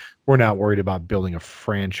we're not worried about building a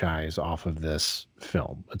franchise off of this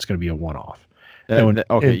film. It's going to be a one-off. I know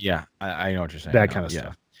what you're saying. That kind of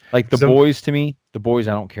stuff. Like The Boys, to me, The Boys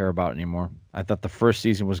I don't care about anymore. I thought the first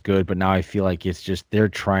season was good, but now I feel like it's just they're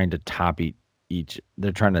trying to top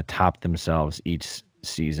they're trying to top themselves each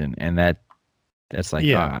season, and that's like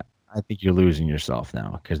I think you're losing yourself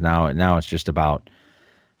now, because now it's just about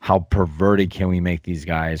how perverted can we make these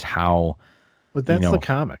guys, But that's the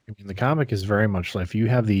comic. I mean, the comic is very much like if you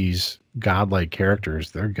have these godlike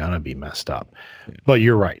characters, they're gonna be messed up. Yeah. But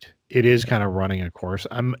you're right. It is kind of running a course.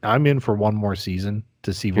 I'm in for one more season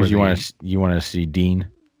to see where you want to see Dean.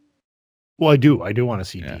 Well, I do want to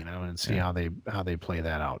see Dean. I want to see how they play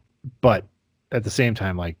that out. But at the same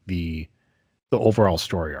time, like the overall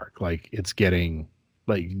story arc, like it's getting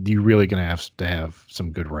like you're really gonna have to have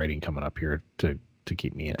some good writing coming up here to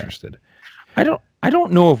keep me interested. I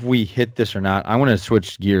don't know if we hit this or not. I want to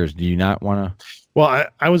switch gears. Do you not want to? Well,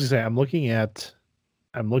 I was gonna say I'm looking at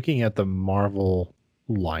the Marvel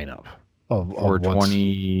lineup of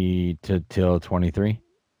 20 till 23.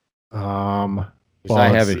 Well, I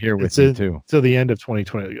have it here with me too. So the end of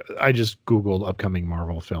 2020. I just Googled upcoming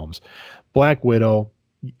Marvel films. Black Widow.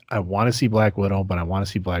 I want to see Black Widow, but I want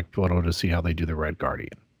to see Black Widow to see how they do the Red Guardian.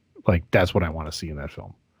 Like that's what I want to see in that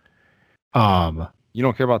film. You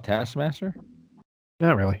don't care about Taskmaster?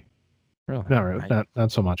 Not really. Really? Not really.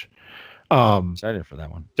 Not so much. Excited for that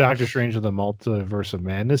one. Doctor Strange of the Multiverse of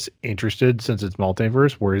Madness. Interested since it's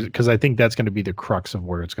multiverse. Because I think that's going to be the crux of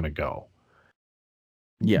where it's going to go.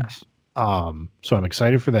 Yes. So I'm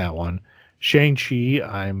excited for that one. Shang-Chi,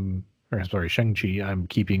 I'm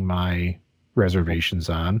keeping my reservations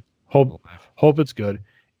on. Hope it's good.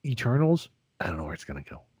 Eternals, I don't know where it's gonna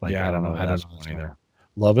go. Yeah, I don't know. I don't know what's either. gonna go.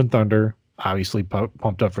 Love and Thunder, obviously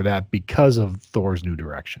pumped up for that because of Thor's new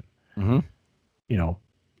direction. Mm-hmm. You know,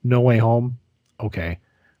 No Way Home, okay.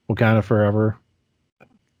 Wakanda Forever,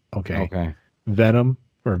 okay. Okay. Venom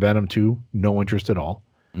or Venom 2, no interest at all.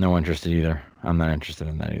 No interested either. I'm not interested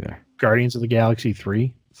in that either. Guardians of the Galaxy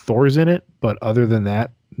 3, Thor's in it, but other than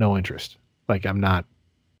that, no interest. Like I'm not.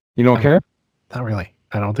 You don't care? Not really.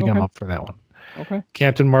 I don't think I'm up for that one. Okay.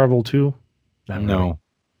 Captain Marvel 2, not No.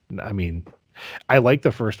 really. I mean, I like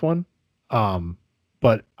the first one,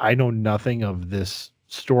 but I know nothing of this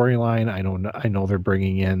storyline. I know they're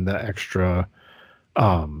bringing in the extra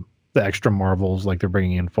Marvels, like they're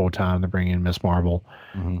bringing in Photon, they're bringing in Miss Marvel.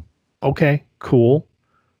 Mm-hmm. Okay, cool,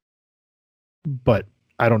 but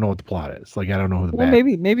I don't know what the plot is. Like I don't know who the Well,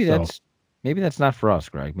 bad. maybe that's not for us,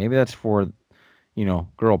 Greg. Maybe that's for,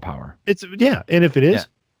 girl power. It's and if it is,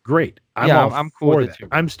 great. I'm cool with it too.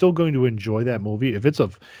 I'm still going to enjoy that movie. If it's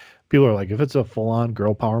people are like, if it's a full-on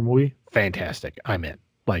girl power movie, fantastic. I'm in.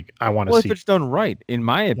 Like I want to see. If it's done right, in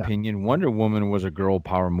my opinion, Wonder Woman was a girl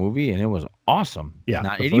power movie and it was awesome. Yeah,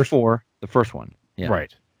 not 84, the first one. Yeah,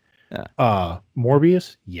 right. Yeah.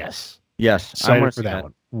 Morbius, yes. Excited for that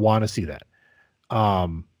one. Want to see that. I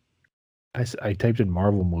typed in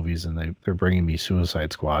Marvel movies and they're bringing me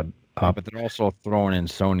Suicide Squad up. But they're also throwing in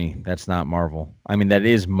Sony. That's not Marvel. I mean, that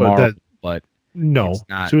is Marvel, but no, it's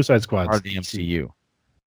not Suicide Squad part of the MCU.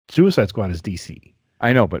 Suicide Squad is DC.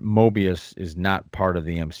 I know, but Mobius is not part of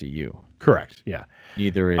the MCU. Correct. Yeah.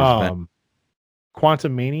 Neither is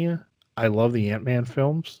Quantumania. I love the Ant-Man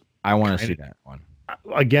films. I want to see that one.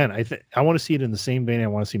 Again, I want to see it in the same vein I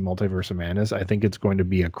want to see Multiverse of Madness. I think it's going to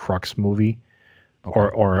be a crux movie,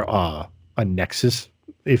 or a nexus,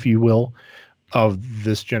 if you will, of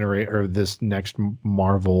this generation or this next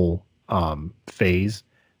Marvel phase.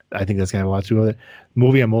 I think that's gonna have a lot to do with it.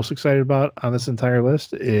 Movie I'm most excited about on this entire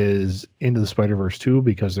list is Into the Spider-Verse 2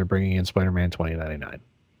 because they're bringing in Spider-Man 2099.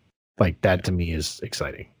 Like that to me is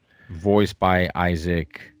exciting. Voiced by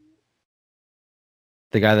Isaac,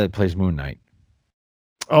 the guy that plays Moon Knight.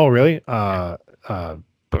 Oh, really? Isaac.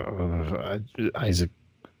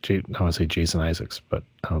 I want to say Jason Isaacs, but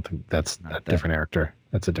I don't think that's a different actor.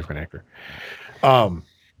 That's a different actor.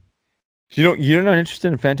 You're not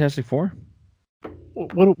interested in Fantastic Four?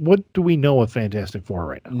 What do we know of Fantastic Four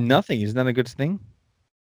right now? Nothing. Isn't that a good thing?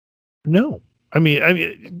 No. I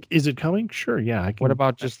mean, is it coming? Sure. Yeah. What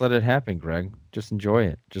about just let it happen, Greg? Just enjoy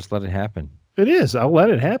it. Just let it happen. It is. I'll let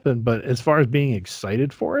it happen. But as far as being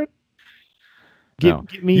excited for it,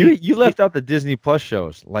 get me. You left out the Disney Plus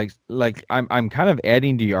shows. Like I'm kind of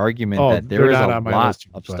adding to your argument that there is a lot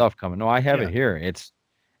of stuff coming. No, I have it here. It's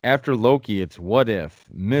after Loki. It's What If,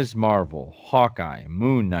 Ms. Marvel, Hawkeye,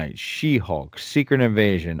 Moon Knight, She-Hulk, Secret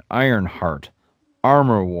Invasion, Ironheart,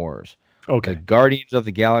 Armor Wars. Okay. The Guardians of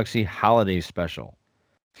the Galaxy Holiday Special.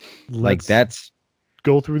 That's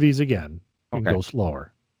go through these again and go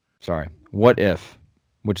slower. Sorry. What If,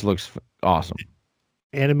 which looks awesome.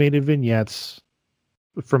 Animated vignettes.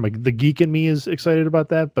 The geek in me is excited about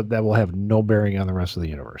that, but that will have no bearing on the rest of the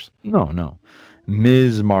universe. No.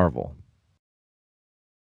 Ms. Marvel.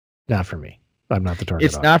 Not for me. I'm not the target.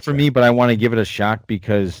 It's not for me, but I want to give it a shot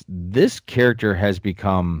because this character has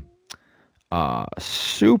become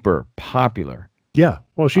super popular. Yeah.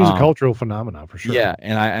 Well, she's a cultural phenomenon for sure. Yeah,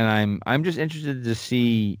 and I'm just interested to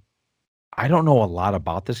see. I don't know a lot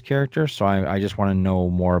about this character, so I just want to know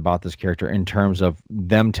more about this character in terms of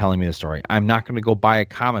them telling me the story. I'm not going to go buy a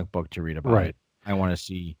comic book to read about it. I want to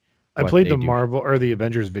see. I played the Marvel or the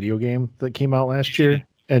Avengers video game that came out last year,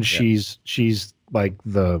 and she's like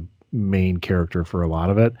the main character for a lot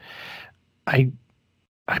of it. I'm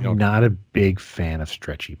not a big fan of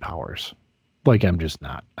stretchy powers. Like I'm just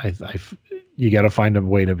not. You got to find a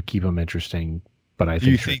way to keep them interesting. But I think.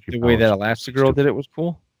 Do you think the way that Elastigirl did it was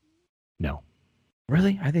cool? No.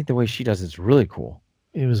 Really? I think the way she does it's really cool.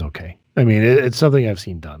 It was okay. I mean, it's something I've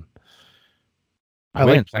seen done.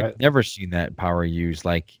 I've never seen that power used,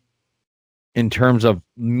 like in terms of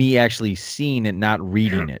me actually seeing it, not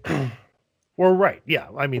reading it. Well, right. Yeah.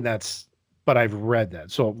 I mean, but I've read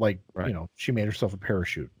that. So she made herself a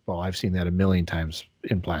parachute. Well, I've seen that a million times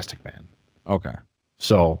in Plastic Man. Okay.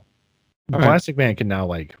 So Plastic Man can now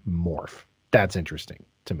like morph. That's interesting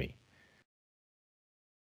to me.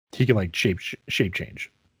 He can like shape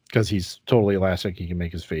change because he's totally elastic. He can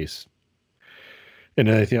make his face. And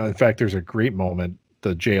in fact, there's a great moment.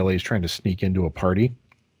 The JLA is trying to sneak into a party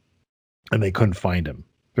and they couldn't find him.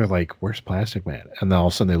 They're like, where's Plastic Man? And then all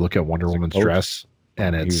of a sudden they look at Wonder Woman's dress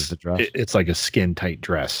and it's like a skin tight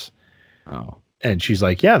dress. Oh. And she's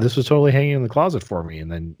like, yeah, this was totally hanging in the closet for me.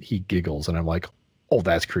 And then he giggles and I'm like, oh,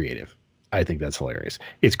 that's creative. I think that's hilarious.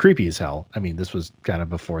 It's creepy as hell. I mean, this was kind of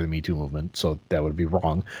before the Me Too movement, so that would be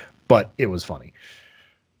wrong, but it was funny.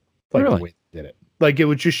 Like Really? the way they did it. Like it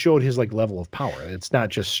would just showed his like level of power. It's not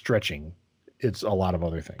just stretching. It's a lot of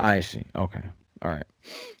other things. I see. Okay. All right.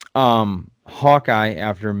 Hawkeye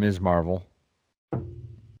after Ms. Marvel.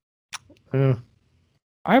 I've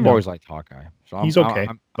No. always liked Hawkeye, so He's okay,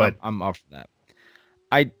 but I'm up for that.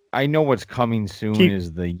 I know what's coming soon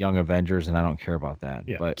is the Young Avengers, and I don't care about that.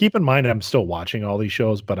 Yeah. But keep in mind, I'm still watching all these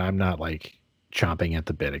shows, but I'm not like chomping at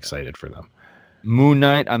the bit excited for them. Moon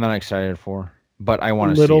Knight, I'm not excited for, but I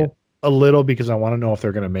want to see it. A little because I want to know if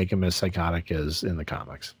they're going to make him as psychotic as in the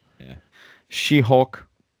comics. Yeah. She-Hulk,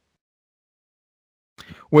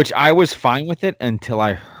 which I was fine with it until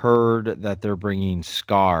I heard that they're bringing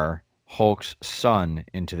Scar, Hulk's son,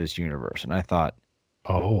 into this universe, and I thought,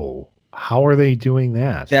 oh, how are they doing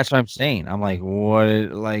that? That's what I'm saying. I'm like,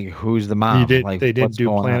 what? Like, who's the mom? Like, they didn't do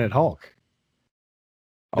Planet Hulk.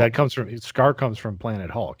 Oh. That comes from Scar comes from Planet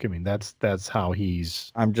Hulk. I mean, that's how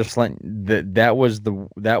he's. I'm just letting that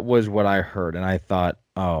was what I heard, and I thought,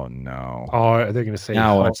 oh no. Oh, are they going to say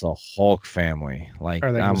now Hulk? It's a Hulk family? Like,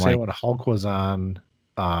 are they going to say when Hulk was on,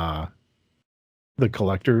 the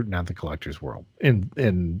Collector, not the Collector's World,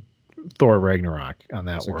 in Thor Ragnarok on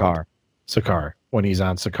that world. Sakaar. When he's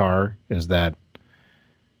on Sakaar, is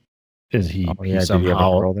he? Oh, yeah, somehow, did he have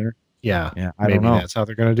a girl there? Yeah, I don't know. That's how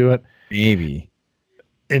they're going to do it. Maybe.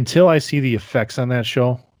 Until I see the effects on that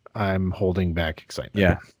show, I'm holding back excitement.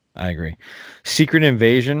 Yeah, I agree. Secret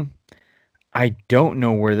Invasion. I don't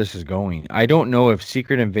know where this is going. I don't know if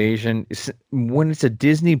Secret Invasion when it's a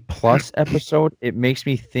Disney Plus episode, it makes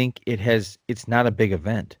me think it's not a big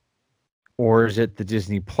event. Or is it the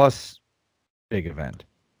Disney Plus big event?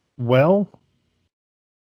 Well,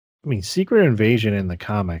 I mean, Secret Invasion in the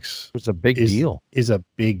comics it's a big deal. Is a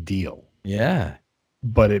big deal. Yeah.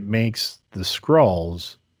 But it makes the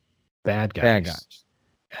Skrulls bad guys.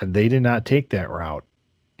 And they did not take that route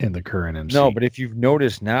in the current MC. No, but if you've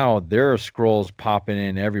noticed now, there are Skrulls popping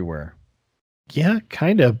in everywhere. Yeah,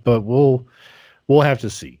 kind of, but we'll have to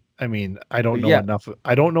see. I mean, I don't know enough.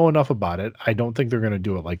 I don't know enough about it. I don't think they're going to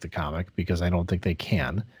do it like the comic because I don't think they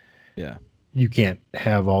can. Yeah. You can't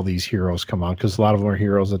have all these heroes come out because a lot of them are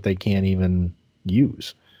heroes that they can't even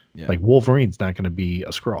use. Yeah. Like Wolverine's not going to be a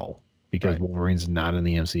Skrull because Wolverine's not in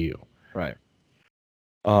the MCU. Right.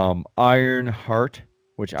 Iron Heart,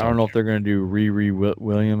 which I don't know if they're going to do Riri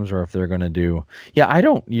Williams or if they're going to do.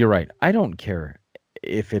 Yeah, you're right. I don't care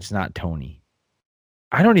if it's not Tony.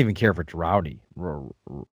 I don't even care if it's Rowdy.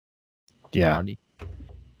 Yeah. Rowdy.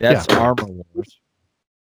 That's Armor Wars.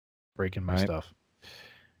 Breaking my stuff.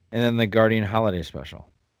 And then the Guardian Holiday Special.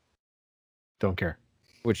 Don't care.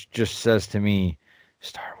 Which just says to me,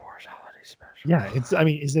 Star Wars Holiday Special. Yeah,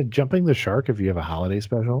 is it jumping the shark if you have a holiday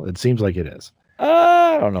special? It seems like it is.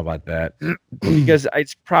 I don't know about that. Because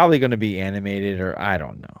it's probably going to be animated or I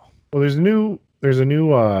don't know. Well, there's a new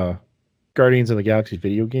Guardians of the Galaxy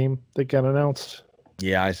video game that got announced.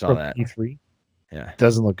 Yeah, I saw that. E3. Yeah.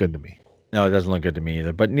 Doesn't look good to me. No, it doesn't look good to me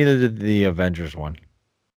either, but neither did the Avengers one.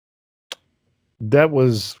 That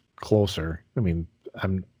was closer. I mean,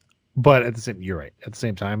 but at the same, you're right. At the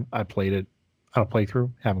same time, I played it on a playthrough.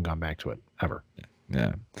 Haven't gone back to it ever.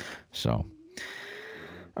 Yeah. So,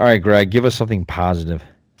 all right, Greg, give us something positive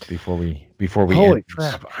before we. Holy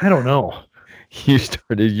crap! I don't know. You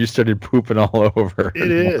started pooping all over. It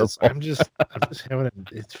is. I'm just having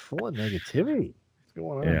it's full of negativity. What's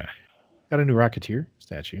going on? Yeah. Got a new Rocketeer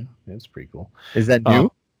statue. It's pretty cool. Is that new?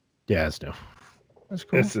 Yeah, it's new. That's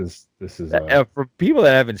cool. This is for people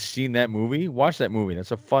that haven't seen that movie, watch that movie.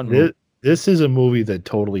 That's a fun movie. This is a movie that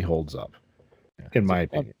totally holds up, in my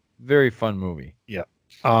opinion. Very fun movie. Yeah.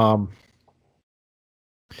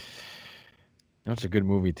 That's a good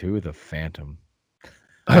movie too, The Phantom.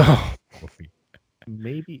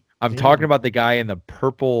 Maybe I'm talking about the guy in the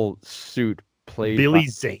purple suit played Billy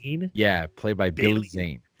Zane. Yeah, played by Billy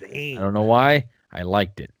Zane. I don't know why. I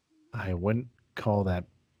liked it. I wouldn't call that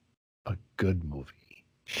a good movie.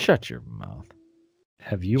 Shut your mouth.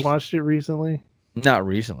 Have you watched it recently? Not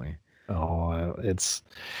recently. Oh, it's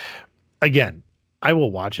again. I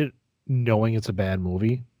will watch it knowing it's a bad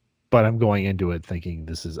movie, but I'm going into it thinking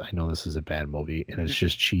I know this is a bad movie and it's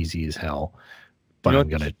just cheesy as hell. But I'm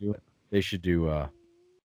gonna do it. They should do.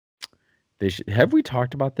 Have we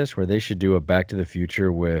talked about this? Where they should do a Back to the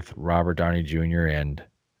Future with Robert Downey Jr. and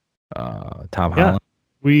Tom Holland.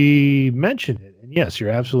 We mentioned it, and yes, you're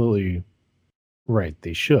absolutely right.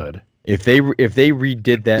 They should. If they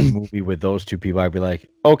redid that movie with those two people, I'd be like,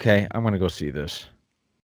 okay, I'm gonna go see this.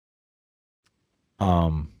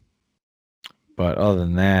 But other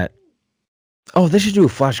than that, they should do a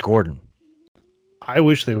Flash Gordon. I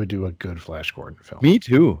wish they would do a good Flash Gordon film. Me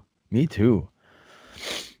too.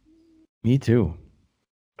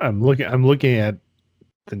 I'm looking at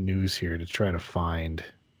the news here to try to find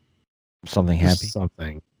something happy,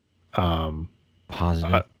 something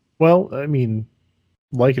positive. Well, I mean,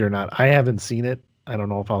 like it or not, I haven't seen it. I don't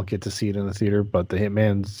know if I'll get to see it in the theater, but the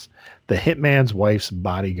Hitman's Wife's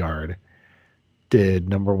Bodyguard did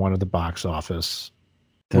 #1 at the box office.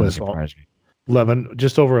 Doesn't surprise me.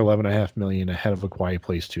 Just over 11.5 million ahead of A Quiet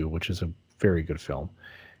Place 2, which is a very good film.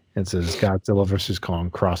 It says Godzilla vs.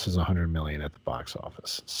 Kong crosses 100 million at the box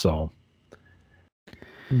office. So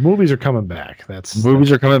movies are coming back.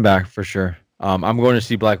 Movies are coming back for sure. I'm going to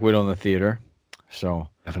see Black Widow in the theater. So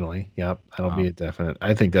definitely, yep, that'll be a definite.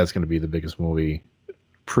 I think that's going to be the biggest movie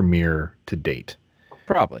premiere to date.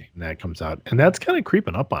 Probably. And that comes out, and that's kind of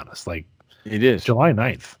creeping up on us. Like it is. July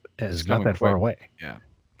 9th is not that far away. Yeah,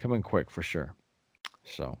 coming quick for sure.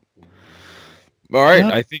 So, all right,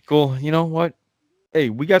 I think we'll. You know what? Hey,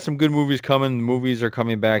 we got some good movies coming. The movies are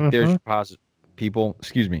coming back. There's positive people.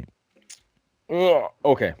 Excuse me.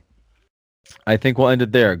 Okay. I think we'll end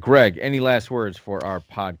it there. Greg, any last words for our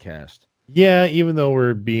podcast? Yeah, even though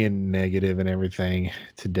we're being negative and everything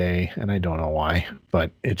today, and I don't know why, but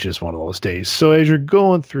it's just one of those days. So as you're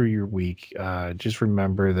going through your week, just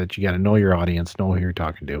remember that you got to know your audience, know who you're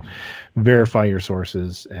talking to, verify your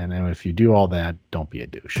sources, and then if you do all that, don't be a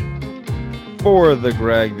douche. For the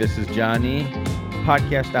Greg, this is Johnny.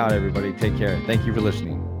 Podcast out, everybody. Take care. Thank you for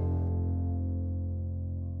listening.